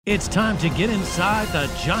It's time to get inside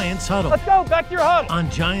the Giants huddle. Let's go, back to your huddle. On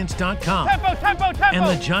Giants.com. Tempo. And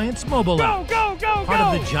the Giants mobile app. Go. Part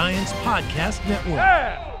of the Giants Podcast Network.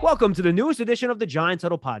 Yeah. Welcome to the newest edition of the Giants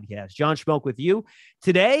Huddle Podcast. John Schmelk with you.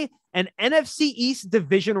 Today, an NFC East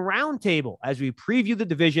division roundtable as we preview the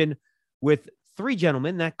division with three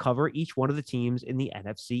gentlemen that cover each one of the teams in the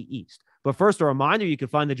NFC East. But first, a reminder, you can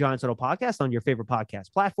find the Giants Huddle Podcast on your favorite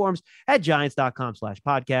podcast platforms at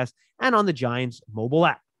giants.com/podcast and on the Giants mobile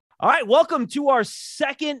app. All right, welcome to our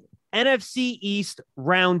second NFC East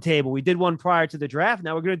roundtable. We did one prior to the draft.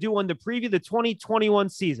 Now we're going to do one to preview the 2021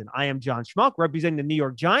 season. I am John Schmelk, representing the New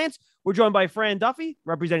York Giants. We're joined by Fran Duffy,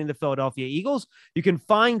 representing the Philadelphia Eagles. You can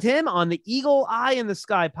find him on the Eagle Eye in the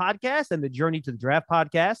Sky podcast and the Journey to the Draft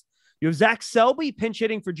podcast. You have Zach Selby pinch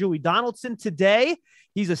hitting for Julie Donaldson today.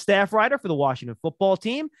 He's a staff writer for the Washington football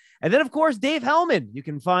team. And then, of course, Dave Hellman. You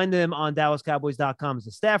can find him on DallasCowboys.com as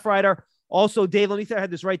a staff writer. Also, Dave, let me say I had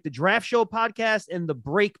this right, the Draft Show podcast and the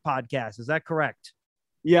Break podcast. Is that correct?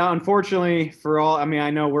 Yeah, unfortunately for all, I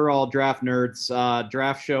know we're all draft nerds.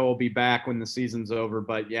 Draft Show will be back when the season's over.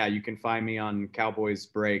 But, yeah, you can find me on Cowboys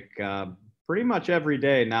Break pretty much every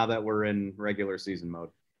day now that we're in regular season mode.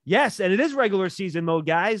 Yes, and it is regular season mode,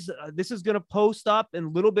 guys. This is going to post up in a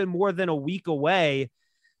little bit more than a week away.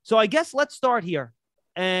 So I guess let's start here.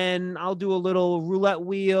 And I'll do a little roulette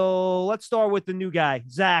wheel. Let's start with the new guy,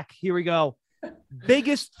 Zach. Here we go.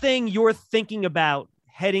 Biggest thing you're thinking about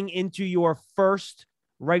heading into your first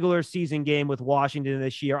regular season game with Washington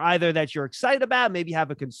this year, either that you're excited about, maybe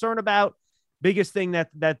have a concern about. Biggest thing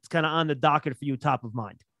that's kind of on the docket for you, top of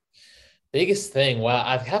mind. Biggest thing, well,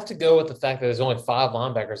 I have to go with the fact that there's only 5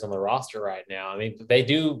 linebackers on the roster right now. I mean,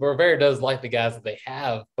 Rivera does like the guys that they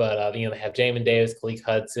have, but, they have Jamin Davis, Khaleke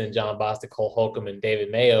Hudson, John Bostic, Cole Holcomb, and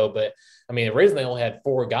David Mayo. But, originally they only had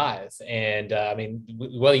 4 guys. And,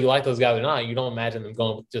 whether you like those guys or not, you don't imagine them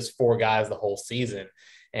going with just 4 guys the whole season.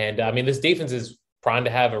 And, this defense is primed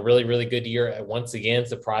to have a really, really good year. Once again,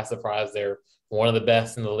 surprise, they're one of the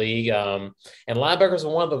best in the league. And linebackers are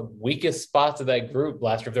one of the weakest spots of that group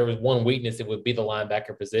last year. If there was one weakness, it would be the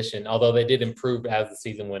linebacker position, although they did improve as the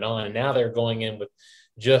season went on. And now they're going in with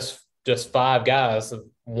just 5 guys,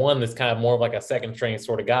 one that's kind of more of like a second string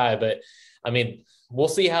sort of guy. But, we'll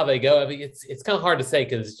see how they go. It's kind of hard to say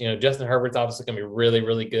because, Justin Herbert's obviously going to be really,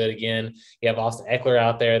 really good again. You have Austin Eckler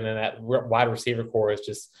out there, and then that wide receiver core is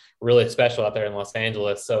just really special out there in Los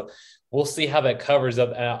Angeles. So we'll see how that covers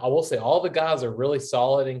up. I will say all the guys are really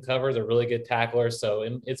solid in covers, are really good tacklers.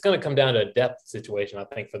 So it's going to come down to a depth situation, I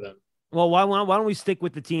think, for them. Well, why don't we stick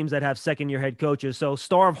with the teams that have second-year head coaches? So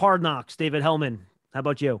star of Hard Knocks, David Hellman. How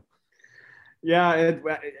about you? Yeah,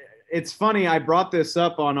 it's funny. I brought this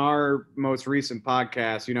up on our most recent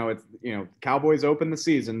podcast. Cowboys open the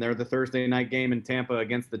season. They're the Thursday night game in Tampa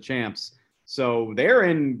against the champs. So they're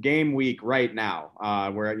in game week right now,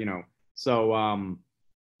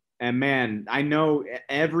 and man, I know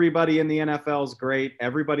everybody in the NFL is great.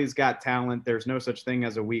 Everybody's got talent. There's no such thing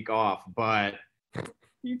as a week off, but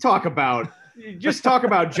you talk about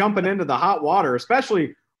jumping into the hot water,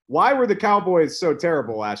 especially why were the Cowboys so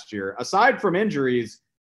terrible last year? Aside from injuries,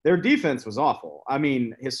 their defense was awful.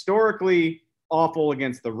 Historically awful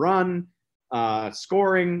against the run,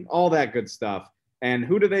 scoring, all that good stuff. And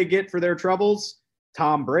who do they get for their troubles?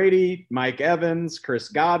 Tom Brady, Mike Evans, Chris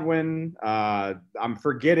Godwin. I'm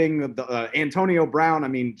forgetting Antonio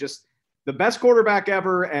Brown. Just the best quarterback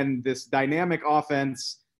ever, and this dynamic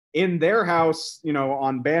offense in their house,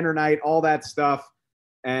 on banner night, all that stuff.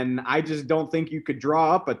 And I just don't think you could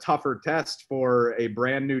draw up a tougher test for a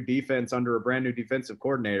brand new defense under a brand new defensive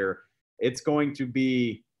coordinator. It's going to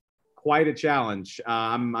be quite a challenge.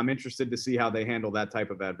 I'm interested to see how they handle that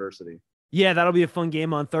type of adversity. Yeah, that'll be a fun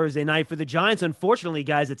game on Thursday night for the Giants. Unfortunately,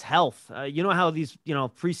 guys, it's health. You know how these,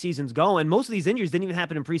 preseasons go, and most of these injuries didn't even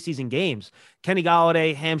happen in preseason games. Kenny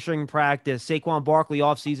Golladay, hamstring practice, Saquon Barkley,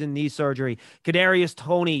 offseason knee surgery, Kadarius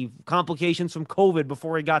Toney, complications from COVID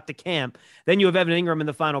before he got to camp. Then you have Evan Ingram in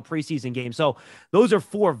the final preseason game. So those are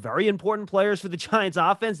 4 very important players for the Giants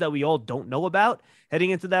offense that we all don't know about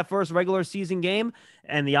heading into that first regular season game.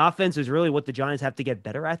 And the offense is really what the Giants have to get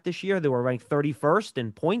better at this year. They were ranked 31st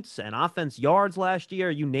in points and offense yards last year.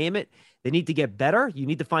 You name it. They need to get better. You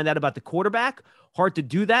need to find out about the quarterback. Hard to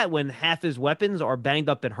do that when half his weapons are banged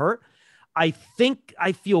up and hurt. I think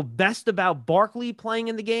I feel best about Barkley playing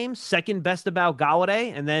in the game, second best about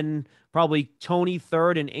Golladay, and then probably Toney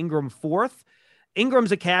third and Ingram fourth.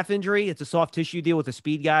 Ingram's a calf injury. It's a soft tissue deal with a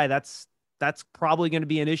speed guy. That's probably going to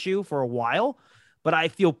be an issue for a while. But I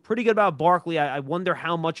feel pretty good about Barkley. I wonder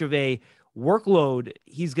how much of a workload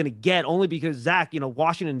he's going to get, only because, Zach,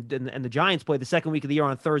 Washington and the Giants play the second week of the year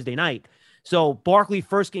on Thursday night. So Barkley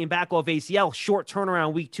first game back off ACL, short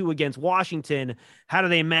turnaround week 2 against Washington. How do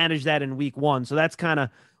they manage that in week 1? So that's kind of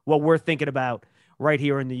what we're thinking about right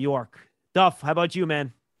here in New York. Duff, how about you,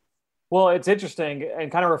 man? Well, it's interesting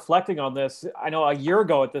and kind of reflecting on this. I know a year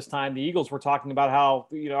ago at this time, the Eagles were talking about how,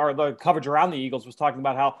 or the coverage around the Eagles was talking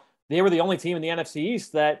about how they were the only team in the NFC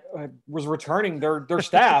East that was returning their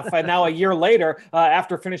staff. And now a year later,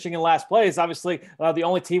 after finishing in last place, obviously the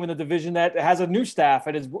only team in the division that has a new staff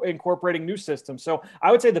and is incorporating new systems. So I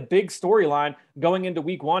would say the big storyline going into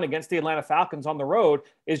week 1 against the Atlanta Falcons on the road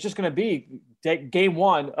is just going to be game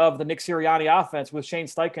 1 of the Nick Sirianni offense with Shane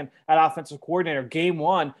Steichen at offensive coordinator, game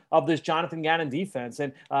 1 of this Jonathan Gannon defense.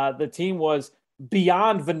 And the team was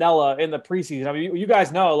beyond vanilla in the preseason. I mean, you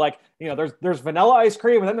guys know, like, there's vanilla ice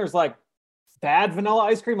cream, and then there's like bad vanilla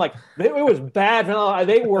ice cream. Like, it was bad vanilla.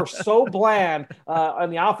 They were so bland on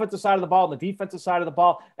the offensive side of the ball and the defensive side of the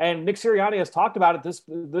ball. And Nick Sirianni has talked about it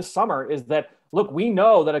this summer, is that, look, we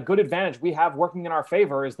know that a good advantage we have working in our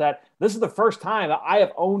favor is that this is the first time that I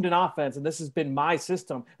have owned an offense, and this has been my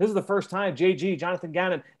system. This is the first time Jonathan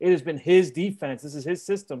Gannon, it has been his defense. This is his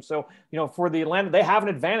system. So, for the Atlanta, they have an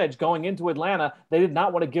advantage going into Atlanta. They did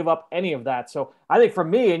not want to give up any of that. So I think for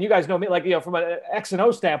me, and you guys know me, like, from an X and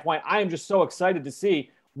O standpoint, I am just so excited to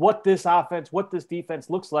see what this offense, what this defense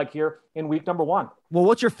looks like here in week number 1. Well,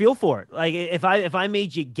 what's your feel for it? Like, if I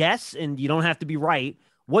made you guess, and you don't have to be right,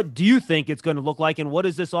 what do you think it's going to look like, and what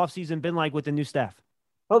has this offseason been like with the new staff?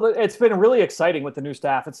 Well, it's been really exciting with the new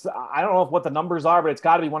staff. I don't know what the numbers are, but it's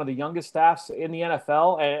got to be one of the youngest staffs in the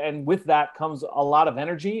NFL. And with that comes a lot of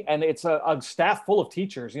energy. And it's a staff full of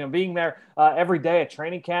teachers, being there every day at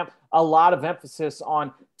training camp, a lot of emphasis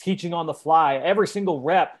on teaching on the fly. Every single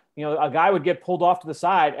rep, a guy would get pulled off to the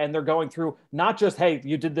side, and they're going through not just, hey,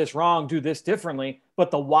 you did this wrong, do this differently,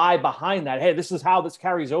 but the why behind that. Hey, this is how this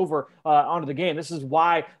carries over onto the game. This is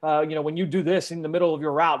why, when you do this in the middle of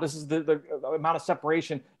your route, this is the amount of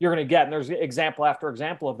separation you're going to get. And there's example after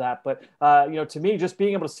example of that. But, to me, just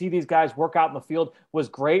being able to see these guys work out in the field was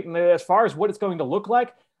great. And as far as what it's going to look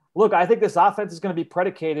like, look, I think this offense is going to be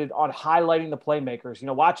predicated on highlighting the playmakers.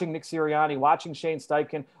 Watching Nick Sirianni, watching Shane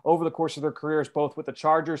Steichen over the course of their careers, both with the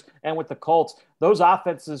Chargers and with the Colts, those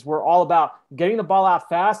offenses were all about getting the ball out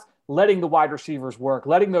fast, letting the wide receivers work,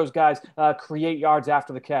 letting those guys create yards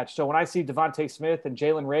after the catch. So when I see Devontae Smith and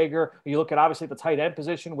Jalen Reagor, you look at obviously the tight end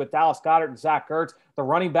position with Dallas Goedert and Zach Ertz, the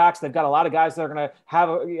running backs, they've got a lot of guys that are going to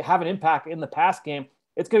have an impact in the pass game.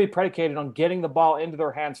 It's going to be predicated on getting the ball into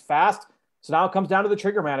their hands fast. So now it comes down to the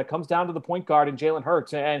trigger man. It comes down to the point guard and Jalen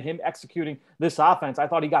Hurts and him executing this offense. I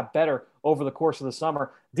thought he got better over the course of the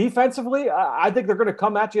summer. Defensively, I think they're going to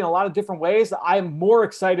come at you in a lot of different ways. I'm more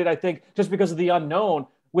excited, I think, just because of the unknown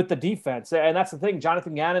with the defense. And that's the thing.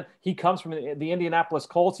 Jonathan Gannon, he comes from the Indianapolis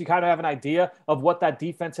Colts. You kind of have an idea of what that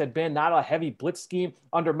defense had been, not a heavy blitz scheme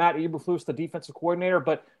under Matt Eberflus, the defensive coordinator.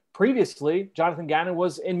 But previously, Jonathan Gannon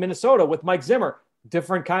was in Minnesota with Mike Zimmer.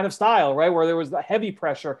 Different kind of style, right? Where there was the heavy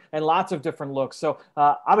pressure and lots of different looks. So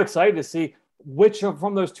I'm excited to see which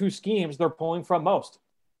from those two schemes they're pulling from most.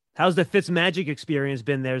 How's the Fitzmagic experience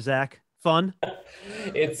been there, Zach? Fun?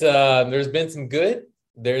 It's there's been some good.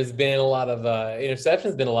 There's been a lot of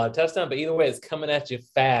interceptions, been a lot of touchdowns, but either way, it's coming at you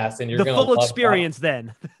fast, and you're going to full experience.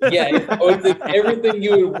 Then, yeah, it's everything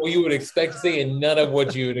you would expect to see, and none of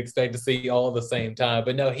what you would expect to see all at the same time.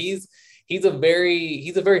 But no, he's a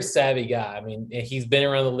very savvy guy. I mean, he's been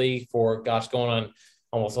around the league for going on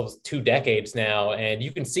almost 2 decades now, and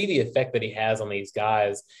you can see the effect that he has on these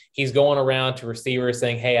guys. He's going around to receivers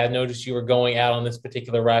saying, hey, I noticed you were going out on this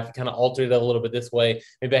particular route. If you kind of altered it a little bit this way,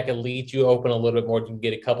 maybe I can lead you open a little bit more. You can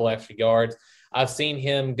get a couple extra yards. I've seen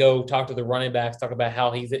him go talk to the running backs, talk about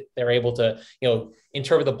how they're able to,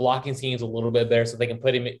 interpret the blocking schemes a little bit better so they can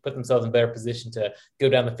put themselves in better position to go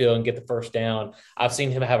down the field and get the first down. I've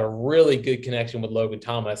seen him have a really good connection with Logan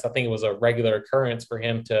Thomas. I think it was a regular occurrence for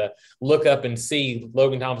him to look up and see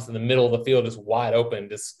Logan Thomas in the middle of the field just wide open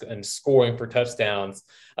and scoring for touchdowns.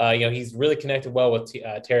 He's really connected well with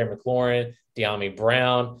Terry McLaurin, De'Ami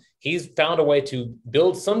Brown. He's found a way to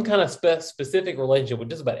build some kind of specific relationship with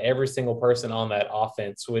just about every single person on that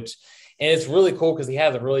offense, and it's really cool because he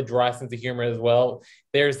has a really dry sense of humor as well.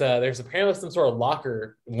 There's apparently some sort of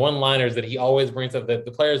locker one-liners that he always brings up that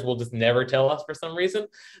the players will just never tell us for some reason,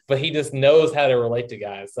 but he just knows how to relate to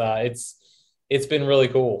guys. It's been really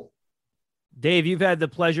cool. Dave, you've had the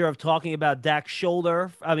pleasure of talking about Jack's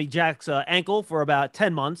ankle for about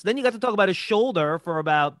 10 months. Then you got to talk about his shoulder for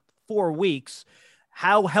about 4 weeks.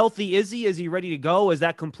 How healthy is he? Is he ready to go? Is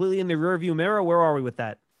that completely in the rearview mirror? Where are we with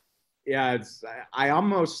that? Yeah, I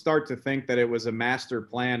almost start to think that it was a master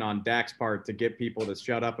plan on Dak's part to get people to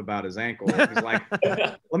shut up about his ankle. He's like,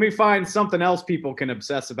 let me find something else people can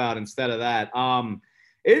obsess about instead of that.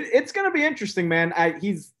 It's going to be interesting, man.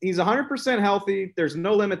 He's 100% healthy. There's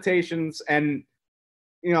no limitations, and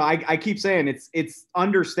I keep saying it's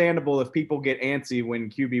understandable if people get antsy when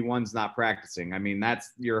QB1's not practicing. I mean,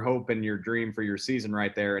 that's your hope and your dream for your season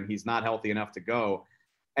right there, and he's not healthy enough to go.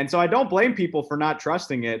 And so I don't blame people for not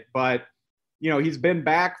trusting it, but he's been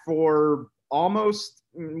back for almost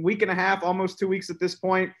a week and a half, almost 2 weeks at this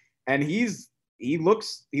point, and he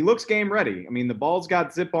looks game ready. I mean, the ball's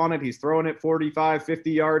got zip on it. He's throwing it 45, 50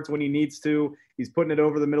 yards when he needs to. He's putting it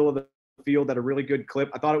over the middle of the field at a really good clip.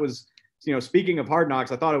 I thought it was, speaking of Hard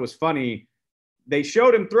Knocks, I thought it was funny. They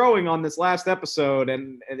showed him throwing on this last episode,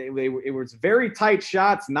 and it was very tight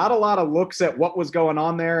shots, not a lot of looks at what was going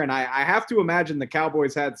on there. And I have to imagine the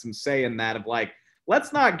Cowboys had some say in that of like,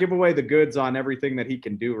 let's not give away the goods on everything that he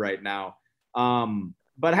can do right now.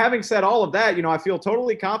 But having said all of that, I feel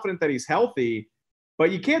totally confident that he's healthy, but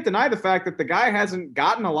you can't deny the fact that the guy hasn't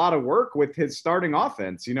gotten a lot of work with his starting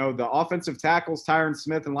offense. The offensive tackles, Tyron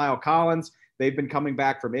Smith and Lyle Collins, they've been coming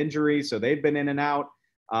back from injury, so they've been in and out.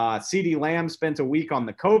 CeeDee Lamb spent a week on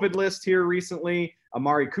the COVID list here recently.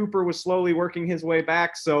 Amari Cooper was slowly working his way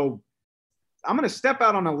back. So I'm going to step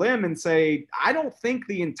out on a limb and say, I don't think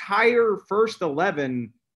the entire first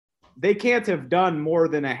 11, they can't have done more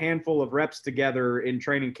than a handful of reps together in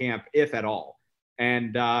training camp, if at all.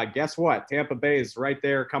 And guess what? Tampa Bay is right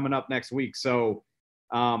there coming up next week. So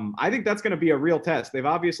I think that's going to be a real test. They've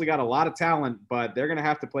obviously got a lot of talent, but they're going to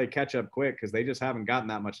have to play catch up quick because they just haven't gotten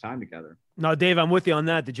that much time together. No, Dave, I'm with you on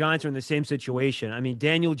that. The Giants are in the same situation. I mean,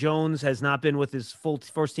 Daniel Jones has not been with his full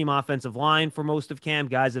first-team offensive line for most of camp.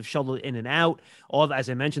 Guys have shuttled in and out. As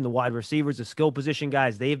I mentioned, the wide receivers, the skill position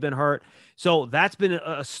guys, they've been hurt. So that's been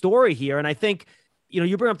a story here. And I think,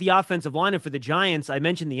 you bring up the offensive line, and for the Giants, I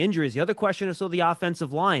mentioned the injuries. The other question is still the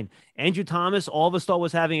offensive line. Andrew Thomas, all of us thought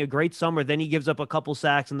was having a great summer. Then he gives up a couple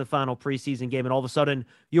sacks in the final preseason game, and all of a sudden,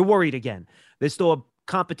 you're worried again. There's still a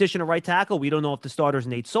competition at right tackle. We don't know if the starter's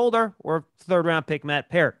Nate Solder or third-round pick Matt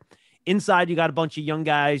Parrott. Inside, you got a bunch of young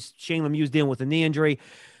guys. Shane Lemieux's dealing with a knee injury.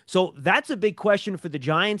 So that's a big question for the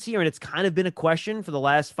Giants here, and it's kind of been a question for the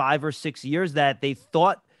last 5 or 6 years that they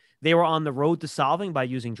thought they were on the road to solving by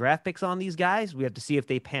using draft picks on these guys. We have to see if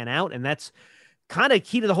they pan out, and that's kind of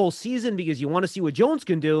key to the whole season because you want to see what Jones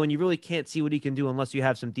can do, and you really can't see what he can do unless you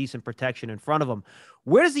have some decent protection in front of him.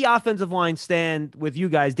 Where does the offensive line stand with you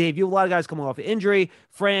guys? Dave, you have a lot of guys coming off of injury.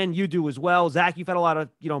 Fran, you do as well. Zach, you've had a lot of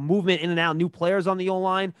movement in and out, new players on the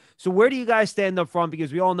O-line. So where do you guys stand up front?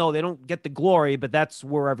 Because we all know they don't get the glory, but that's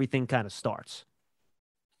where everything kind of starts.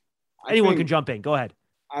 Anyone can jump in. Go ahead.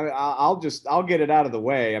 I'll get it out of the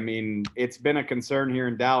way. I mean, it's been a concern here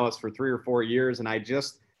in Dallas for 3 or 4 years, and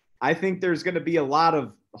I think there's going to be a lot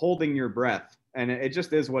of holding your breath, and it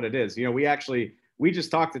just is what it is. We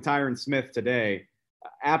just talked to Tyron Smith today.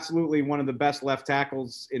 Absolutely one of the best left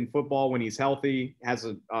tackles in football when he's healthy, has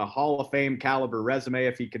a Hall of Fame caliber resume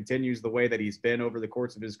if he continues the way that he's been over the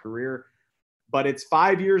course of his career. But it's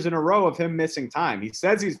 5 years in a row of him missing time. He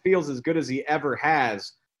says he feels as good as he ever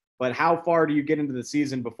has, but how far do you get into the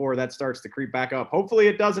season before that starts to creep back up? Hopefully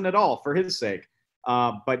it doesn't at all for his sake.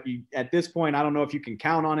 But at this point, I don't know if you can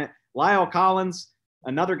count on it. Lyle Collins,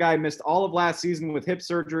 another guy, missed all of last season with hip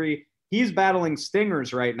surgery. He's battling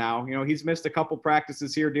stingers right now. He's missed a couple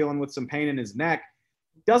practices here dealing with some pain in his neck.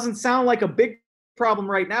 Doesn't sound like a big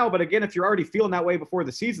problem right now, but again, if you're already feeling that way before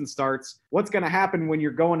the season starts, what's going to happen when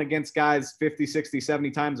you're going against guys 50, 60,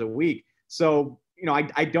 70 times a week? So,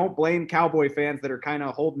 I don't blame Cowboy fans that are kind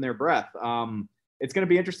of holding their breath. It's going to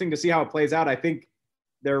be interesting to see how it plays out. I think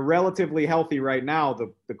they're relatively healthy right now.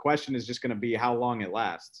 The question is just going to be how long it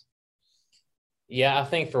lasts. Yeah, I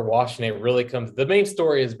think for Washington, it really comes – the main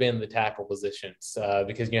story has been the tackle positions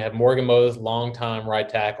because you have Morgan Moses, longtime right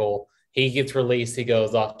tackle. He gets released. He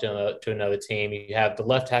goes off to another team. You have the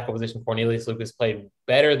left tackle position. Cornelius Lucas played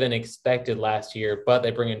better than expected last year, but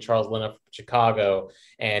they bring in Charles Leno from Chicago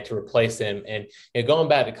and to replace him. And going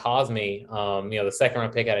back to Cosme, the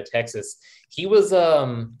second-round pick out of Texas, he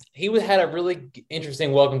had a really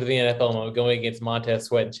interesting welcome to the NFL moment going against Montez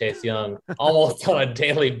Sweat and Chase Young almost on a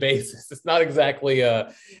daily basis. It's not exactly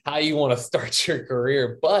how you want to start your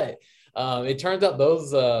career, but it turns out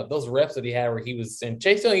those reps that he had where he was, and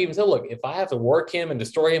Chase Young even said, look, if I have to work him and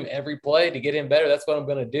destroy him every play to get him better, that's what I'm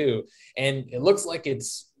going to do. And it looks like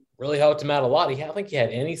it's really helped him out a lot. I don't think he had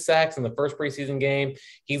any sacks in the first preseason game.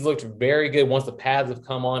 He's looked very good once the pads have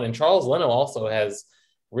come on. And Charles Leno also has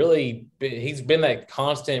he's been that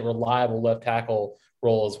constant, reliable left tackle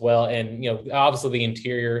role as well. And, obviously the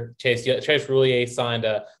interior, Chase Roulier signed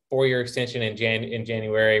a 4-year extension in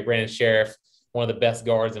January. Brandon Sheriff, one of the best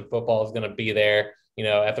guards in football, is going to be there,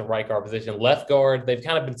 at the right guard position. Left guard, they've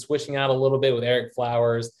kind of been switching out a little bit with Eric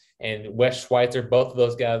Flowers and Wes Schweitzer. Both of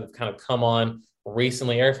those guys have kind of come on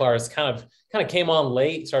recently. Eric Flowers kind of came on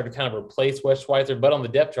late, started to kind of replace Wes Schweitzer, but on the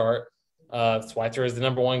depth chart, Schweitzer is the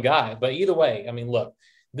number one guy. But either way, I mean, look,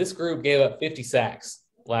 this group gave up 50 sacks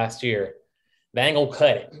last year. They ain't gonna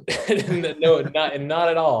cut it. No, not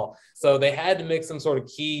at all. So they had to make some sort of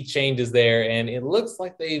key changes there, and it looks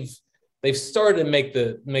like they've started to make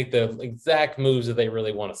the exact moves that they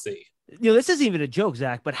really want to see. This isn't even a joke,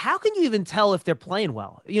 Zach, but how can you even tell if they're playing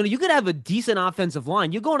well? You could have a decent offensive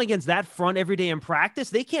line. You're going against that front every day in practice.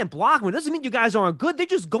 They can't block them. It doesn't mean you guys aren't good. They're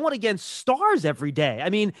just going against stars every day. I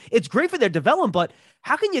mean, it's great for their development, but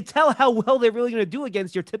how can you tell how well they're really going to do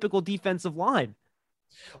against your typical defensive line?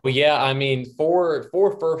 Well, yeah, I mean, four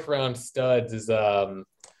first-round studs is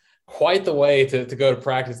quite the way to go to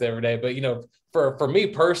practice every day. But, for me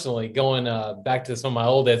personally, going back to some of my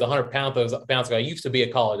old days, 100 pounds ago, I used to be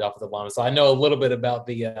a college offensive lineman, so I know a little bit about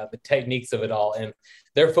the techniques of it all. And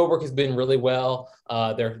their footwork has been really well.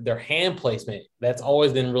 Their hand placement, that's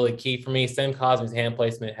always been really key for me. Sam Cosmi's hand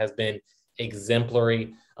placement has been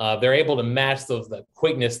exemplary. They're able to match the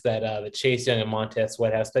quickness that Chase Young and Montez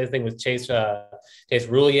Sweat have. Same thing with Chase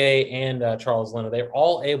Roulier and Charles Leno. They're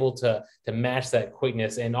all able to match that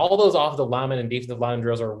quickness. And all those offensive linemen and defensive lineman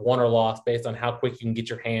drills are won or lost based on how quick you can get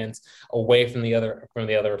your hands away from the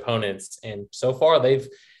other opponents. And so far they've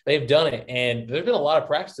done it. And there's been a lot of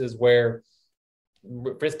practices where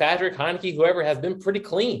Fitzpatrick, Heineke, whoever has been pretty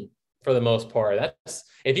clean for the most part. That's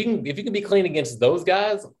if you can be clean against those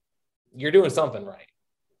guys, you're doing something right.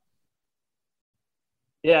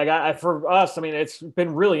 Yeah, for us, I mean, it's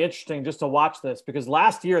been really interesting just to watch this because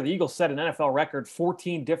last year the Eagles set an NFL record,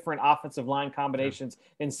 14 different offensive line combinations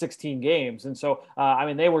in 16 games. And so,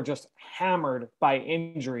 they were just hammered by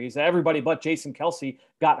injuries. Everybody but Jason Kelce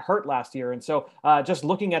got hurt last year. And so just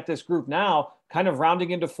looking at this group now, kind of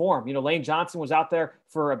rounding into form. Lane Johnson was out there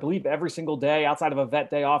for, I believe, every single day outside of a vet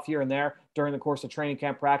day off here and there during the course of training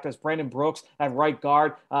camp practice. Brandon Brooks at right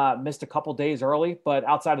guard missed a couple days early, but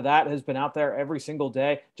outside of that has been out there every single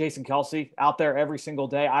day. Jason Kelce out there every single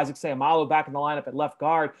day. Isaac Seumalo back in the lineup at left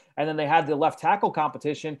guard. And then they had the left tackle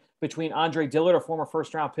competition between Andre Dillard, a former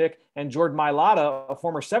first-round pick, and Jordan Mailata, a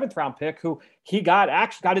former seventh-round pick, who he got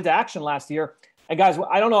into action last year. And guys,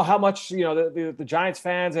 I don't know how much the Giants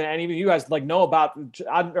fans and even you guys know about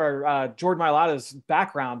Jordan Mailata's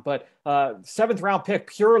background, but seventh-round pick,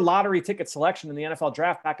 pure lottery ticket selection in the NFL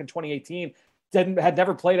draft back in 2018, had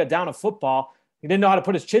never played a down of football. He didn't know how to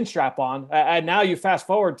put his chin strap on. And now you fast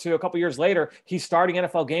forward to a couple years later, he's starting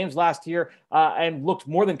NFL games last year and looked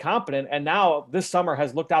more than competent. And now this summer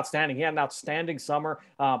has looked outstanding. He had an outstanding summer.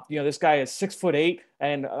 This guy is 6'8"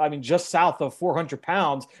 and just south of 400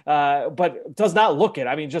 pounds, but does not look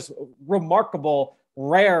it. Just remarkable,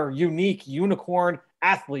 rare, unique, unicorn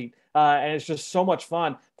athlete. And it's just so much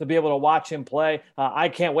fun to be able to watch him play. I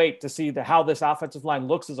can't wait to see how this offensive line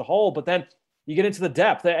looks as a whole, but then you get into the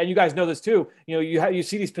depth, and you guys know this too. You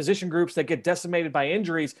see these position groups that get decimated by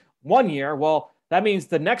injuries one year. Well, that means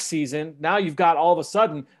the next season, now you've got all of a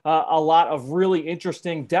sudden a lot of really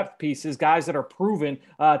interesting depth pieces, guys that are proven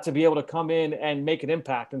to be able to come in and make an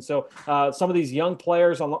impact. And so some of these young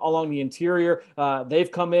players along the interior,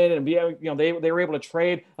 they've come in and they were able to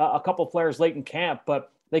trade a couple of players late in camp,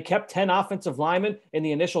 but they kept 10 offensive linemen in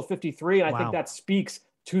the initial 53, and I think that speaks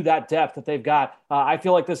to that depth that they've got. I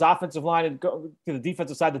feel like this offensive line and to the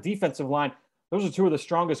defensive side, the defensive line, those are two of the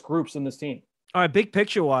strongest groups in this team. All right, big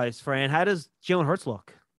picture wise, Fran, how does Jalen Hurts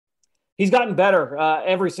look? He's gotten better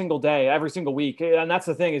every single day, every single week. And that's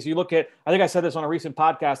the thing is you look at, I think I said this on a recent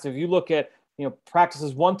podcast, if you look at,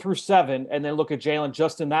 practices 1 through 7 and then look at Jalen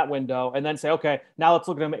just in that window and then say, okay, now let's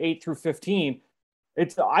look at him 8 through 15. I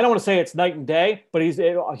don't want to say it's night and day, but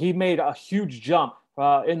he made a huge jump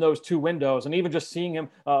in those two windows. And even just seeing him,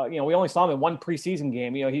 we only saw him in one preseason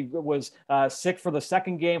game. He was sick for the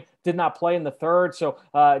second game, did not play in the third. So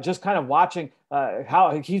just kind of watching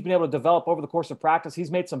how he's been able to develop over the course of practice. He's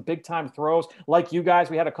made some big time throws. Like you guys,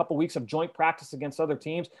 we had a couple weeks of joint practice against other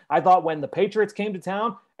teams. I thought when the Patriots came to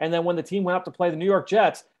town and then when the team went up to play the New York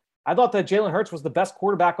Jets, I thought that Jalen Hurts was the best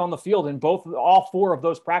quarterback on the field in all 4 of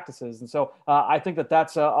those practices. And so I think that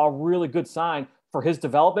that's a really good sign for his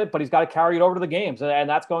development, but he's got to carry it over to the games. And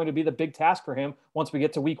that's going to be the big task for him once we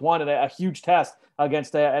get to week 1 and a huge test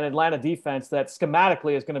against an Atlanta defense that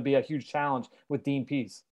schematically is going to be a huge challenge with Dean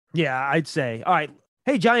Pease. Yeah, I'd say. All right,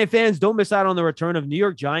 Hey, Giant fans, don't miss out on the return of New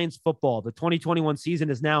York Giants football. The 2021 season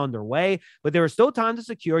is now underway, but there is still time to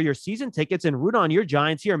secure your season tickets and root on your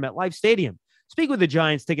Giants here at MetLife Stadium. Speak with the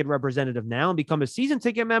Giants ticket representative now and become a season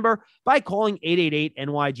ticket member by calling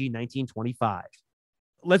 888-NYG-1925.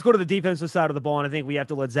 Let's go to the defensive side of the ball, and I think we have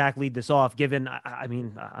to let Zach lead this off, given, I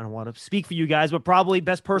don't want to speak for you guys, but probably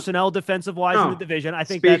best personnel defensive-wise in the division. I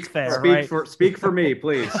think that's fair, right? Speak for me,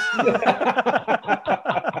 please.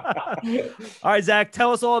 All right, Zach,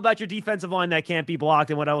 tell us all about your defensive line that can't be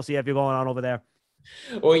blocked and what else you have going on over there.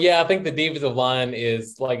 Well, yeah, I think the defensive line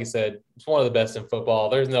is, like you said, it's one of the best in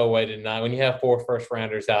football. There's no way to deny. When you have 4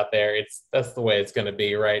 first-rounders out there, that's the way it's going to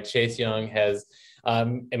be, right? Chase Young has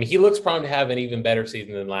he looks primed to have an even better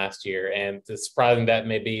season than last year, and it's surprising that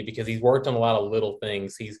may be because he's worked on a lot of little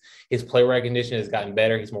things. His play recognition has gotten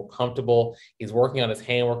better. He's more comfortable. He's working on his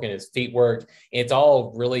handwork and his feet work. And it's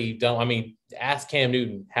all really done. I mean, ask Cam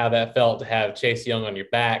Newton how that felt to have Chase Young on your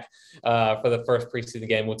back for the first preseason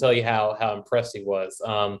game. We'll tell you how impressed he was.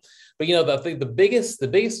 But the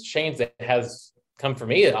biggest change that has come for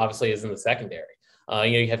me, obviously, is in the secondary.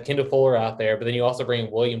 You have Kendall Fuller out there, but then you also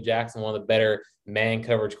bring William Jackson, one of the better man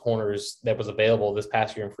coverage corners that was available this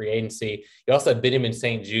past year in free agency. You also have Benjamin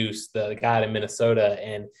St-Juste, the guy in Minnesota,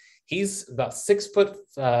 and he's about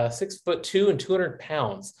 6'2" and 200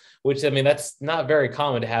 pounds, which, I mean, that's not very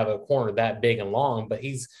common to have a corner that big and long, but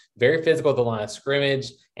he's very physical at the line of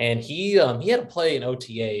scrimmage. And he had a play in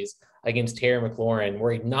OTAs against Terry McLaurin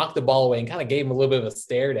where he knocked the ball away and kind of gave him a little bit of a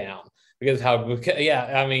stare down because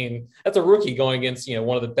that's a rookie going against,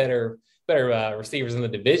 one of the better receivers in the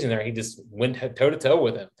division there. He just went toe-to-toe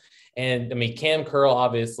with him. And, I mean, Cam Curl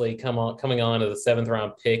obviously coming on as a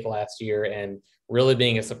 7th-round pick last year and really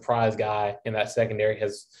being a surprise guy in that secondary.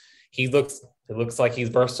 It looks like he's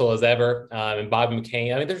versatile as ever. And Bobby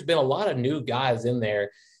McCain. I mean, there's been a lot of new guys in there.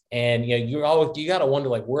 And, you got to wonder,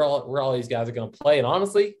 like, where all these guys are going to play. And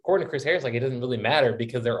honestly, according to Chris Harris, like, it doesn't really matter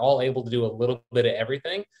because they're all able to do a little bit of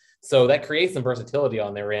everything. So that creates some versatility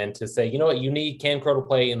on their end to say, you know what, you need Cam Curl to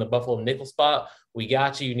play in the Buffalo nickel spot. We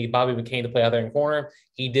got you. You need Bobby McCain to play out there in corner.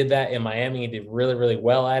 He did that in Miami. He did really, really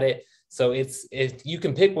well at it. So if you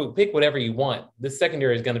can pick whatever you want, this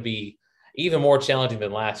secondary is going to be even more challenging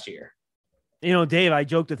than last year. Dave, I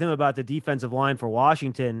joked with him about the defensive line for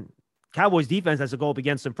Washington. Cowboys defense has to go up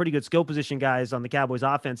against some pretty good skill position guys on the Cowboys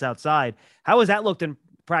offense outside. How has that looked in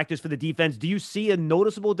practice for the defense? Do you see a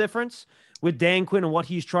noticeable difference with Dan Quinn and what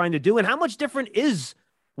he's trying to do? And how much different is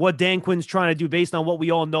what Dan Quinn's trying to do based on what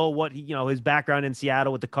we all know, what he, his background in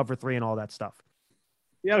Seattle with the cover 3 and all that stuff?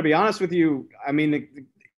 Yeah, to be honest with you, I mean,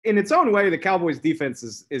 in its own way, the Cowboys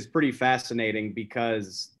defense is pretty fascinating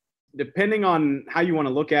because depending on how you want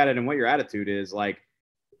to look at it and what your attitude is, like,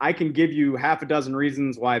 I can give you half a dozen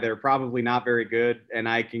reasons why they're probably not very good, and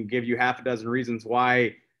I can give you half a dozen reasons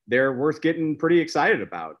why they're worth getting pretty excited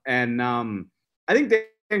about. And I think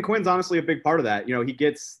Dan Quinn's honestly a big part of that.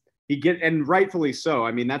 And rightfully so.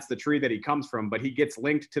 I mean, that's the tree that he comes from, but he gets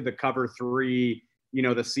linked to the cover 3,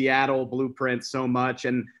 the Seattle blueprint so much.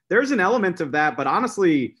 And there's an element of that, but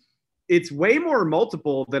honestly, it's way more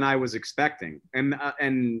multiple than I was expecting. And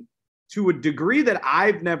to a degree that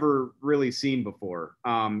I've never really seen before,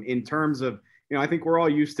 in terms of, I think we're all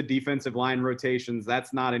used to defensive line rotations.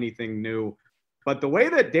 That's not anything new. But the way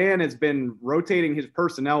that Dan has been rotating his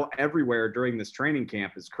personnel everywhere during this training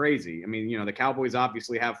camp is crazy. I mean, the Cowboys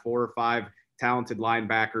obviously have 4 or 5 talented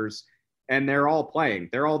linebackers, and they're all playing.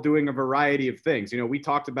 They're all doing a variety of things. We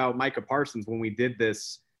talked about Micah Parsons when we did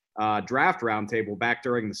this draft roundtable back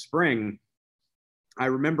during the spring. I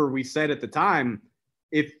remember we said at the time,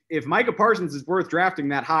 if Micah Parsons is worth drafting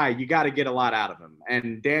that high, you got to get a lot out of him.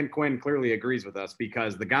 And Dan Quinn clearly agrees with us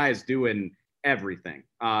because the guy is doing everything.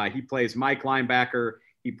 He plays Mike linebacker.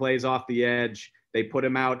 He plays off the edge. They put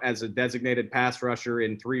him out as a designated pass rusher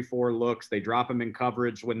in 3-4 looks. They drop him in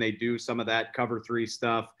coverage when they do some of that cover 3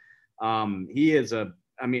 stuff. He is again,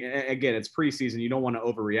 it's preseason. You don't want to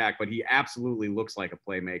overreact, but he absolutely looks like a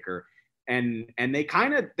playmaker. And they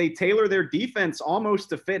tailor their defense almost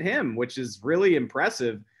to fit him, which is really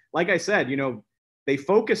impressive. Like I said, they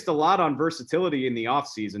focused a lot on versatility in the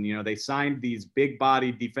offseason. They signed these big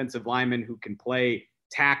body defensive linemen who can play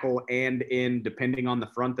tackle and in, depending on the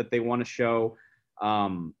front that they want to show.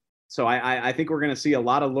 So I think we're going to see a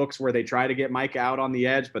lot of looks where they try to get Mike out on the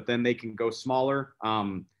edge, but then they can go smaller.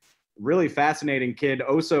 Really fascinating kid.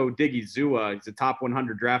 Oso Digizua, he's a top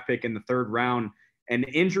 100 draft pick in the 3rd round. An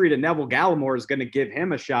injury to Neville Gallimore is going to give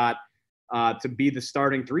him a shot to be the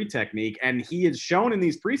starting 3 technique. And he has shown in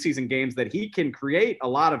these preseason games that he can create a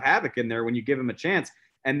lot of havoc in there when you give him a chance.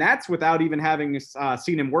 And that's without even having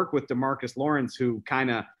seen him work with DeMarcus Lawrence, who kind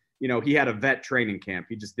of, he had a vet training camp.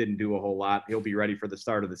 He just didn't do a whole lot. He'll be ready for the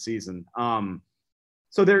start of the season.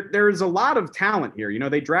 So there's a lot of talent here.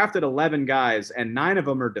 They drafted 11 guys and 9 of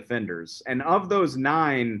them are defenders. And of those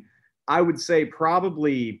 9, I would say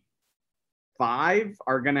probably 5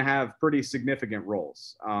 are going to have pretty significant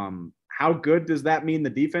roles. How good does that mean the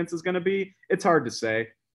defense is going to be? It's hard to say.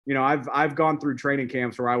 I've gone through training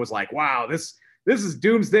camps where I was like, wow, this is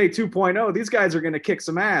Doomsday 2.0. These guys are going to kick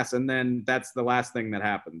some ass. And then that's the last thing that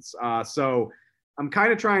happens. So I'm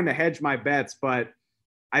kind of trying to hedge my bets, but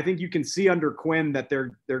I think you can see under Quinn that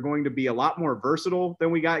they're going to be a lot more versatile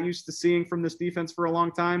than we got used to seeing from this defense for a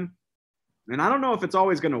long time. And I don't know if it's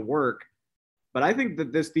always going to work, but I think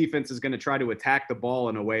that this defense is going to try to attack the ball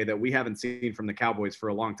in a way that we haven't seen from the Cowboys for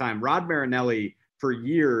a long time. Rod Marinelli, for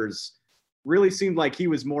years, really seemed like he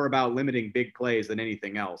was more about limiting big plays than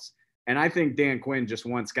anything else. And I think Dan Quinn just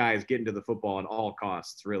wants guys getting to the football at all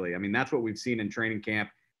costs, really. I mean, that's what we've seen in training camp.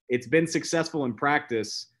 It's been successful in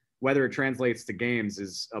practice. Whether it translates to games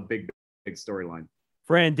is a big storyline.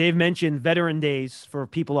 Fran, Dave mentioned veteran days for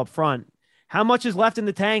people up front. How much is left in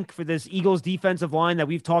the tank for this Eagles defensive line that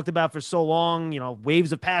we've talked about for so long?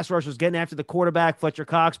 Waves of pass rushers getting after the quarterback, Fletcher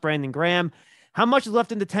Cox, Brandon Graham. How much is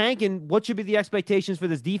left in the tank, and what should be the expectations for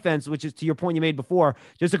this defense, which is, to your point you made before,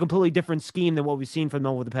 just a completely different scheme than what we've seen from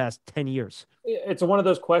them over the past 10 years? It's one of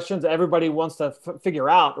those questions everybody wants to figure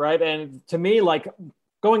out, right? And to me,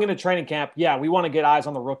 going into training camp, yeah, we want to get eyes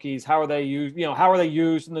on the rookies. How are they used? How are they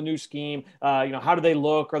used in the new scheme? How do they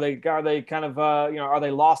look? Are they kind of, are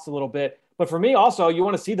they lost a little bit? But for me also, you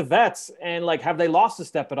want to see the vets and have they lost a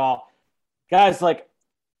step at all? Guys,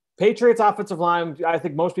 Patriots offensive line, I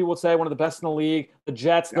think most people would say one of the best in the league. The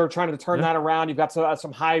Jets, they're trying to turn that around. You've got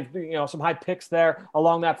some high picks there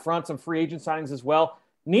along that front, some free agent signings as well.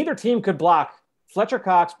 Neither team could block Fletcher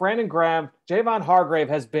Cox, Brandon Graham, Javon Hargrave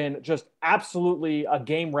has been just absolutely a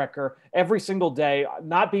game wrecker every single day.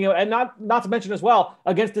 Not to mention as well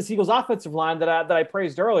against this Eagles offensive line that I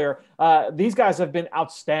praised earlier. These guys have been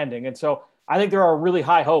outstanding, and so I think there are really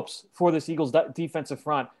high hopes for this Eagles defensive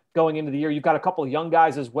front going into the year. You've got a couple of young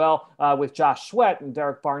guys as well with Josh Sweat and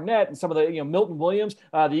Derek Barnett and some of the, Milton Williams,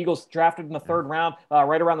 the Eagles drafted in the 3rd round,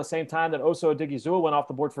 right around the same time that Oso Odigizua went off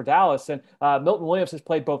the board for Dallas. And Milton Williams has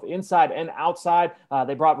played both inside and outside.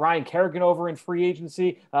 They brought Ryan Kerrigan over in free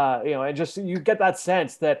agency, and just you get that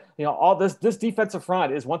sense that, all this defensive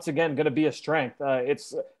front is once again going to be a strength.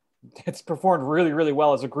 It's performed really, really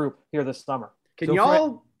well as a group here this summer.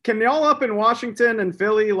 Can y'all up in Washington and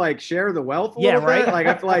Philly share the wealth a little bit?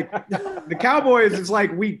 I feel like the Cowboys,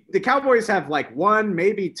 the Cowboys have 1,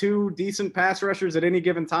 maybe 2 decent pass rushers at any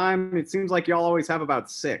given time. It seems like y'all always have about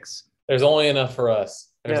 6. There's only enough for us.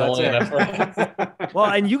 Enough for us. Well,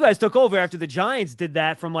 and you guys took over after the Giants did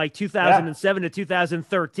that from 2007 to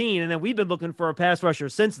 2013, and then we've been looking for a pass rusher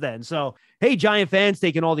since then. So, hey, Giant fans,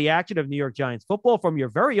 taking all the action of New York Giants football from your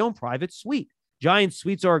very own private suite. Giants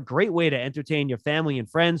suites are a great way to entertain your family and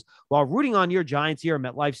friends while rooting on your Giants here at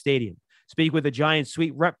MetLife Stadium. Speak with a Giants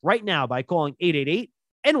suite rep right now by calling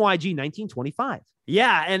 888-NYG-1925.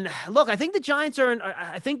 Yeah, and look, I think the Giants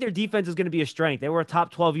I think their defense is going to be a strength. They were a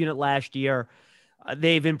top 12 unit last year.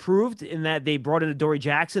 They've improved in that they brought in Adoree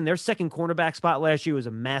Jackson. Their second cornerback spot last year was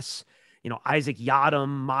a mess. Isaac Yadam,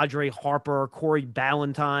 Madre Harper, Corey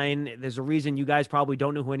Ballantyne. There's a reason you guys probably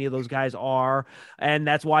don't know who any of those guys are. And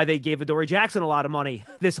that's why they gave Adoree Jackson a lot of money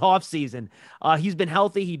this offseason. He's been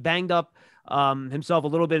healthy. He banged up himself a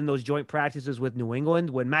little bit in those joint practices with New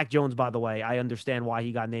England. When Mac Jones, by the way, I understand why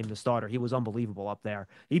he got named the starter. He was unbelievable up there.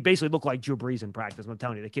 He basically looked like Drew Brees in practice. I'm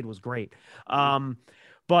telling you, the kid was great.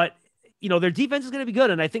 But their defense is going to be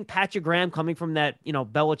good. And I think Patrick Graham coming from that,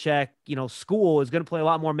 Belichick, school is going to play a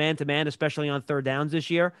lot more man-to-man, especially on 3rd downs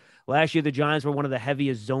this year. Last year, the Giants were one of the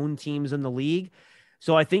heaviest zone teams in the league.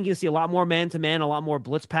 So I think you'll see a lot more man-to-man, a lot more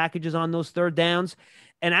blitz packages on those 3rd downs.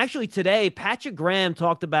 And actually today, Patrick Graham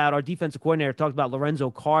our defensive coordinator talked about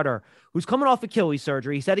Lorenzo Carter, who's coming off Achilles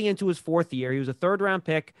surgery. He's heading into his 4th year. He was a 3rd-round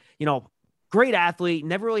pick, great athlete,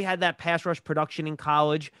 never really had that pass rush production in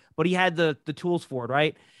college, but he had the tools for it,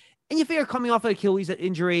 right? And you figure coming off an Achilles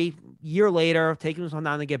injury, year later, taking some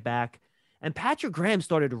time to get back. And Patrick Graham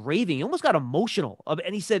started raving. He almost got emotional.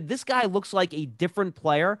 And he said, this guy looks like a different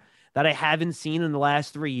player that I haven't seen in the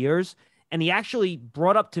last 3 years. And he actually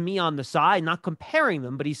brought up to me on the side, not comparing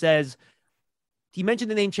them, but he mentioned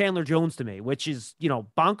the name Chandler Jones to me, which is,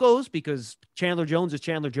 bonkos because Chandler Jones is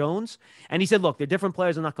Chandler Jones. And he said, look, they're different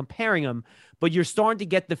players. I'm not comparing them, but you're starting to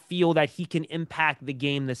get the feel that he can impact the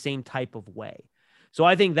game the same type of way. So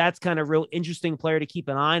I think that's kind of a real interesting player to keep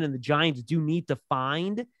an eye on, and the Giants do need to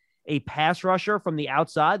find a pass rusher from the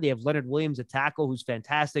outside. They have Leonard Williams, a tackle who's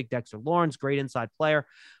fantastic. Dexter Lawrence, great inside player,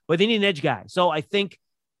 but they need an edge guy. So I think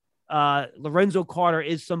Lorenzo Carter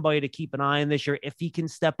is somebody to keep an eye on this year. If he can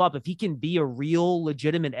step up, if he can be a real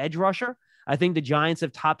legitimate edge rusher, I think the Giants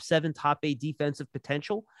have top 7, top 8 defensive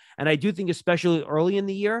potential. And I do think, especially early in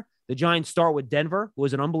the year, the Giants start with Denver, who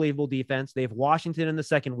is an unbelievable defense. They have Washington in the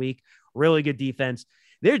second week, really good defense.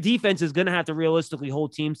 Their defense is going to have to realistically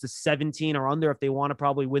hold teams to 17 or under if they want to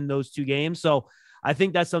probably win those 2 games. So I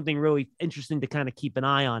think that's something really interesting to kind of keep an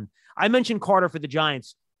eye on. I mentioned Carter for the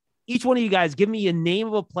Giants. Each one of you guys, give me a name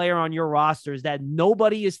of a player on your rosters that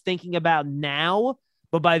nobody is thinking about now,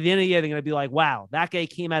 but by the end of the year, they're going to be like, wow, that guy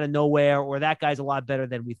came out of nowhere, or that guy's a lot better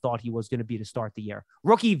than we thought he was going to be to start the year.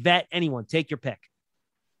 Rookie, vet, anyone, take your pick.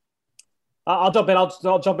 I'll jump in.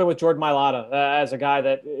 I'll jump in with Jordan Mailata as a guy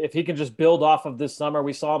that if he can just build off of this summer.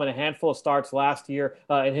 We saw him in a handful of starts last year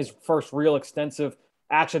in his first real extensive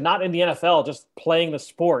action, not in the NFL, just playing the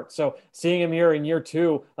sport. So seeing him here in year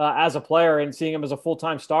 2 as a player and seeing him as a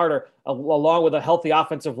full-time starter along with a healthy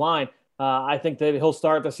offensive line, I think that he'll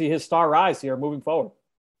start to see his star rise here moving forward.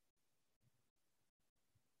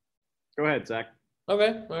 Go ahead, Zach.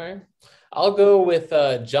 Okay, all right. I'll go with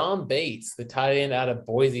John Bates, the tight end out of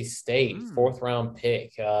Boise State, 4th round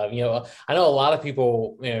pick. I know a lot of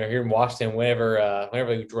people here in Washington, whenever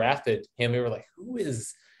we drafted him, they were like, who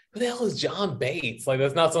the hell is John Bates? Like,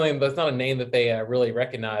 that's not a name that they really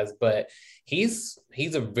recognize, but he's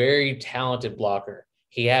a very talented blocker.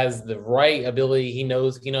 He has the right ability. He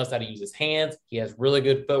knows how to use his hands. He has really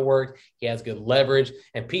good footwork. He has good leverage.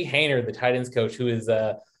 And Pete Hainer, the tight ends coach, who is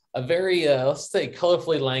a very, let's say,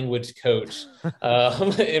 colorfully languaged coach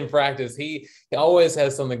in practice. He always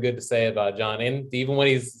has something good to say about John. And even when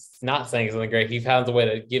he's not saying something great, he finds a way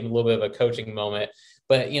to give him a little bit of a coaching moment.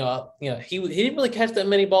 But, he didn't really catch that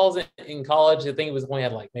many balls in college. I think he only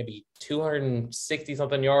had like maybe 260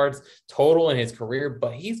 something yards total in his career,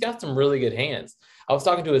 but he's got some really good hands. I was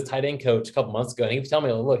talking to his tight end coach a couple months ago, and he was telling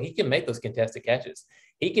me, look, he can make those contested catches.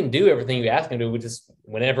 He can do everything you ask him to. We just,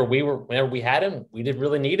 whenever we had him, we didn't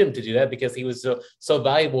really need him to do that because he was so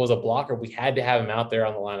valuable as a blocker. We had to have him out there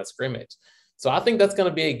on the line of scrimmage. So I think that's going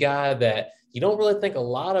to be a guy that you don't really think a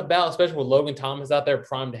lot about, especially with Logan Thomas out there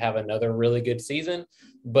primed to have another really good season.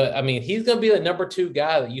 But I mean, he's going to be the number 2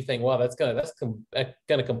 guy that you think, wow, that's going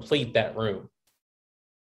to complete that room.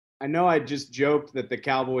 I know I just joked that the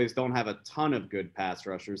Cowboys don't have a ton of good pass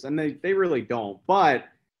rushers, and they really don't. But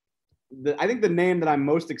I think the name that I'm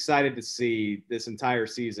most excited to see this entire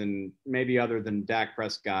season, maybe other than Dak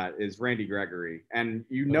Prescott, is Randy Gregory. And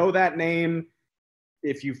you know that name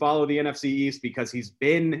if you follow the NFC East because he's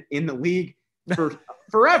been in the league for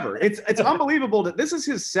forever. It's unbelievable that this is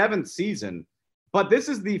his 7th season, but this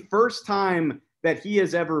is the first time that he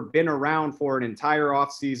has ever been around for an entire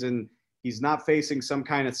offseason. He's not facing some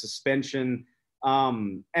kind of suspension.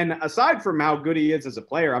 And aside from how good he is as a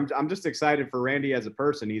player, I'm just excited for Randy as a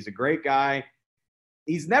person. He's a great guy.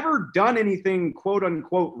 He's never done anything quote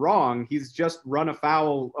unquote wrong. He's just run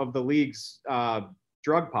afoul of the league's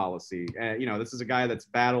drug policy. This is a guy that's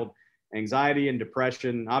battled anxiety and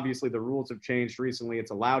depression. Obviously the rules have changed recently.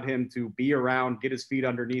 It's allowed him to be around, get his feet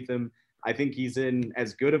underneath him. I think he's in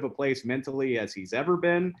as good of a place mentally as he's ever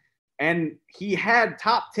been. And he had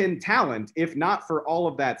top 10 talent, if not for all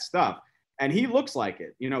of that stuff. And he looks like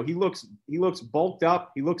it. He looks bulked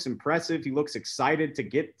up. He looks impressive. He looks excited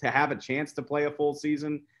to have a chance to play a full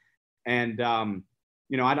season. And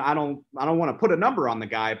I don't want to put a number on the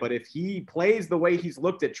guy, but if he plays the way he's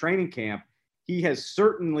looked at training camp, he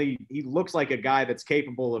looks like a guy that's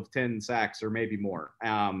capable of 10 sacks or maybe more.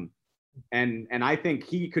 And I think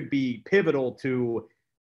he could be pivotal to,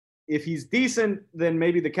 if he's decent, then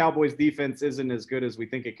maybe the Cowboys defense isn't as good as we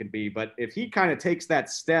think it could be. But if he kind of takes that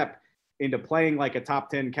step into playing like a top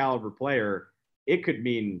 10 caliber player, it could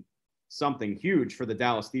mean something huge for the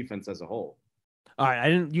Dallas defense as a whole. All right.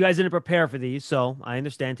 You guys didn't prepare for these, so I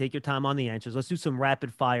understand. Take your time on the answers. Let's do some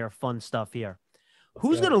rapid fire fun stuff here.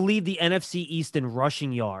 Who's going to lead the NFC East in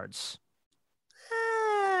rushing yards?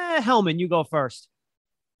 Hellman, you go first.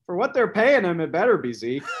 For what they're paying him, it better be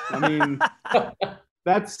Zeke. I mean,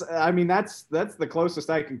 that's the closest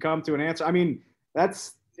I can come to an answer. I mean,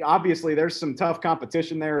 that's obviously there's some tough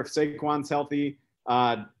competition there. If Saquon's healthy,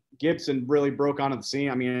 Gibson really broke onto the scene.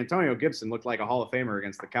 I mean, Antonio Gibson looked like a Hall of Famer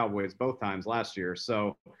against the Cowboys both times last year.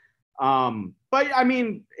 So, but I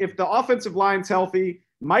mean, if the offensive line's healthy,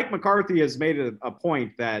 Mike McCarthy has made a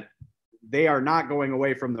point that they are not going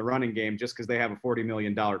away from the running game just because they have a $40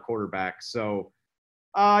 million quarterback. So,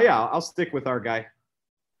 I'll stick with our guy.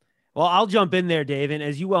 Well, I'll jump in there, Dave. And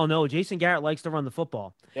as you well know, Jason Garrett likes to run the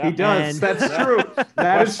football. Yeah. He does. And- That's true.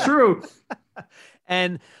 That is true.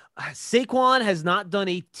 And Saquon has not done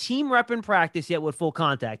a team rep in practice yet with full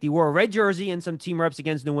contact. He wore a red jersey and some team reps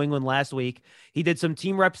against New England last week. He did some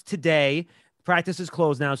team reps today. Practice is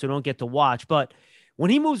closed now, so don't get to watch. But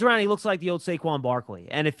when he moves around, he looks like the old Saquon Barkley.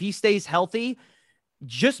 And if he stays healthy,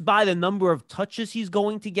 just by the number of touches he's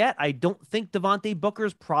going to get, I don't think Devontae Booker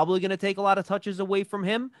is probably going to take a lot of touches away from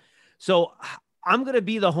him. So I'm going to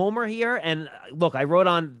be the homer here. And look, I wrote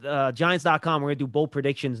on Giants.com, we're going to do bold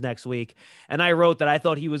predictions next week. And I wrote that I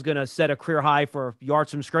thought he was going to set a career high for yards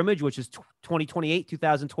from scrimmage, which is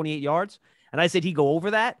 2,028 yards. And I said he'd go over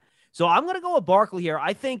that. So I'm going to go with Barkley here.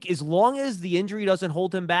 I think as long as the injury doesn't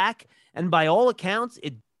hold him back, and by all accounts,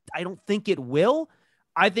 I don't think it will.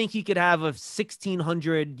 I think he could have a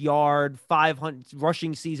 1,600-yard, 500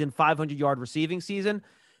 rushing season, 500-yard receiving season.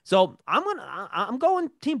 So I'm going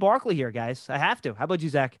Team Barkley here, guys. I have to. How about you,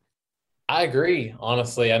 Zach? I agree,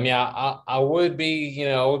 honestly. I mean, I would be,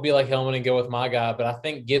 I would be like Hellman and go with my guy, but I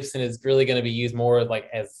think Gibson is really going to be used more like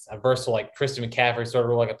as a versatile, like Christian McCaffrey, sort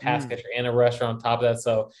of like a pass catcher and a rusher on top of that.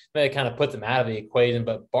 So that kind of puts him out of the equation.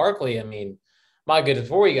 But Barkley, I mean, my goodness,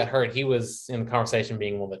 before he got hurt, he was in the conversation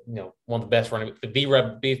being one of the best running,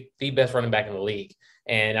 the best running back in the league.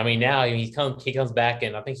 And I mean, now he comes back,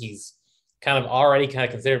 and I think he's kind of already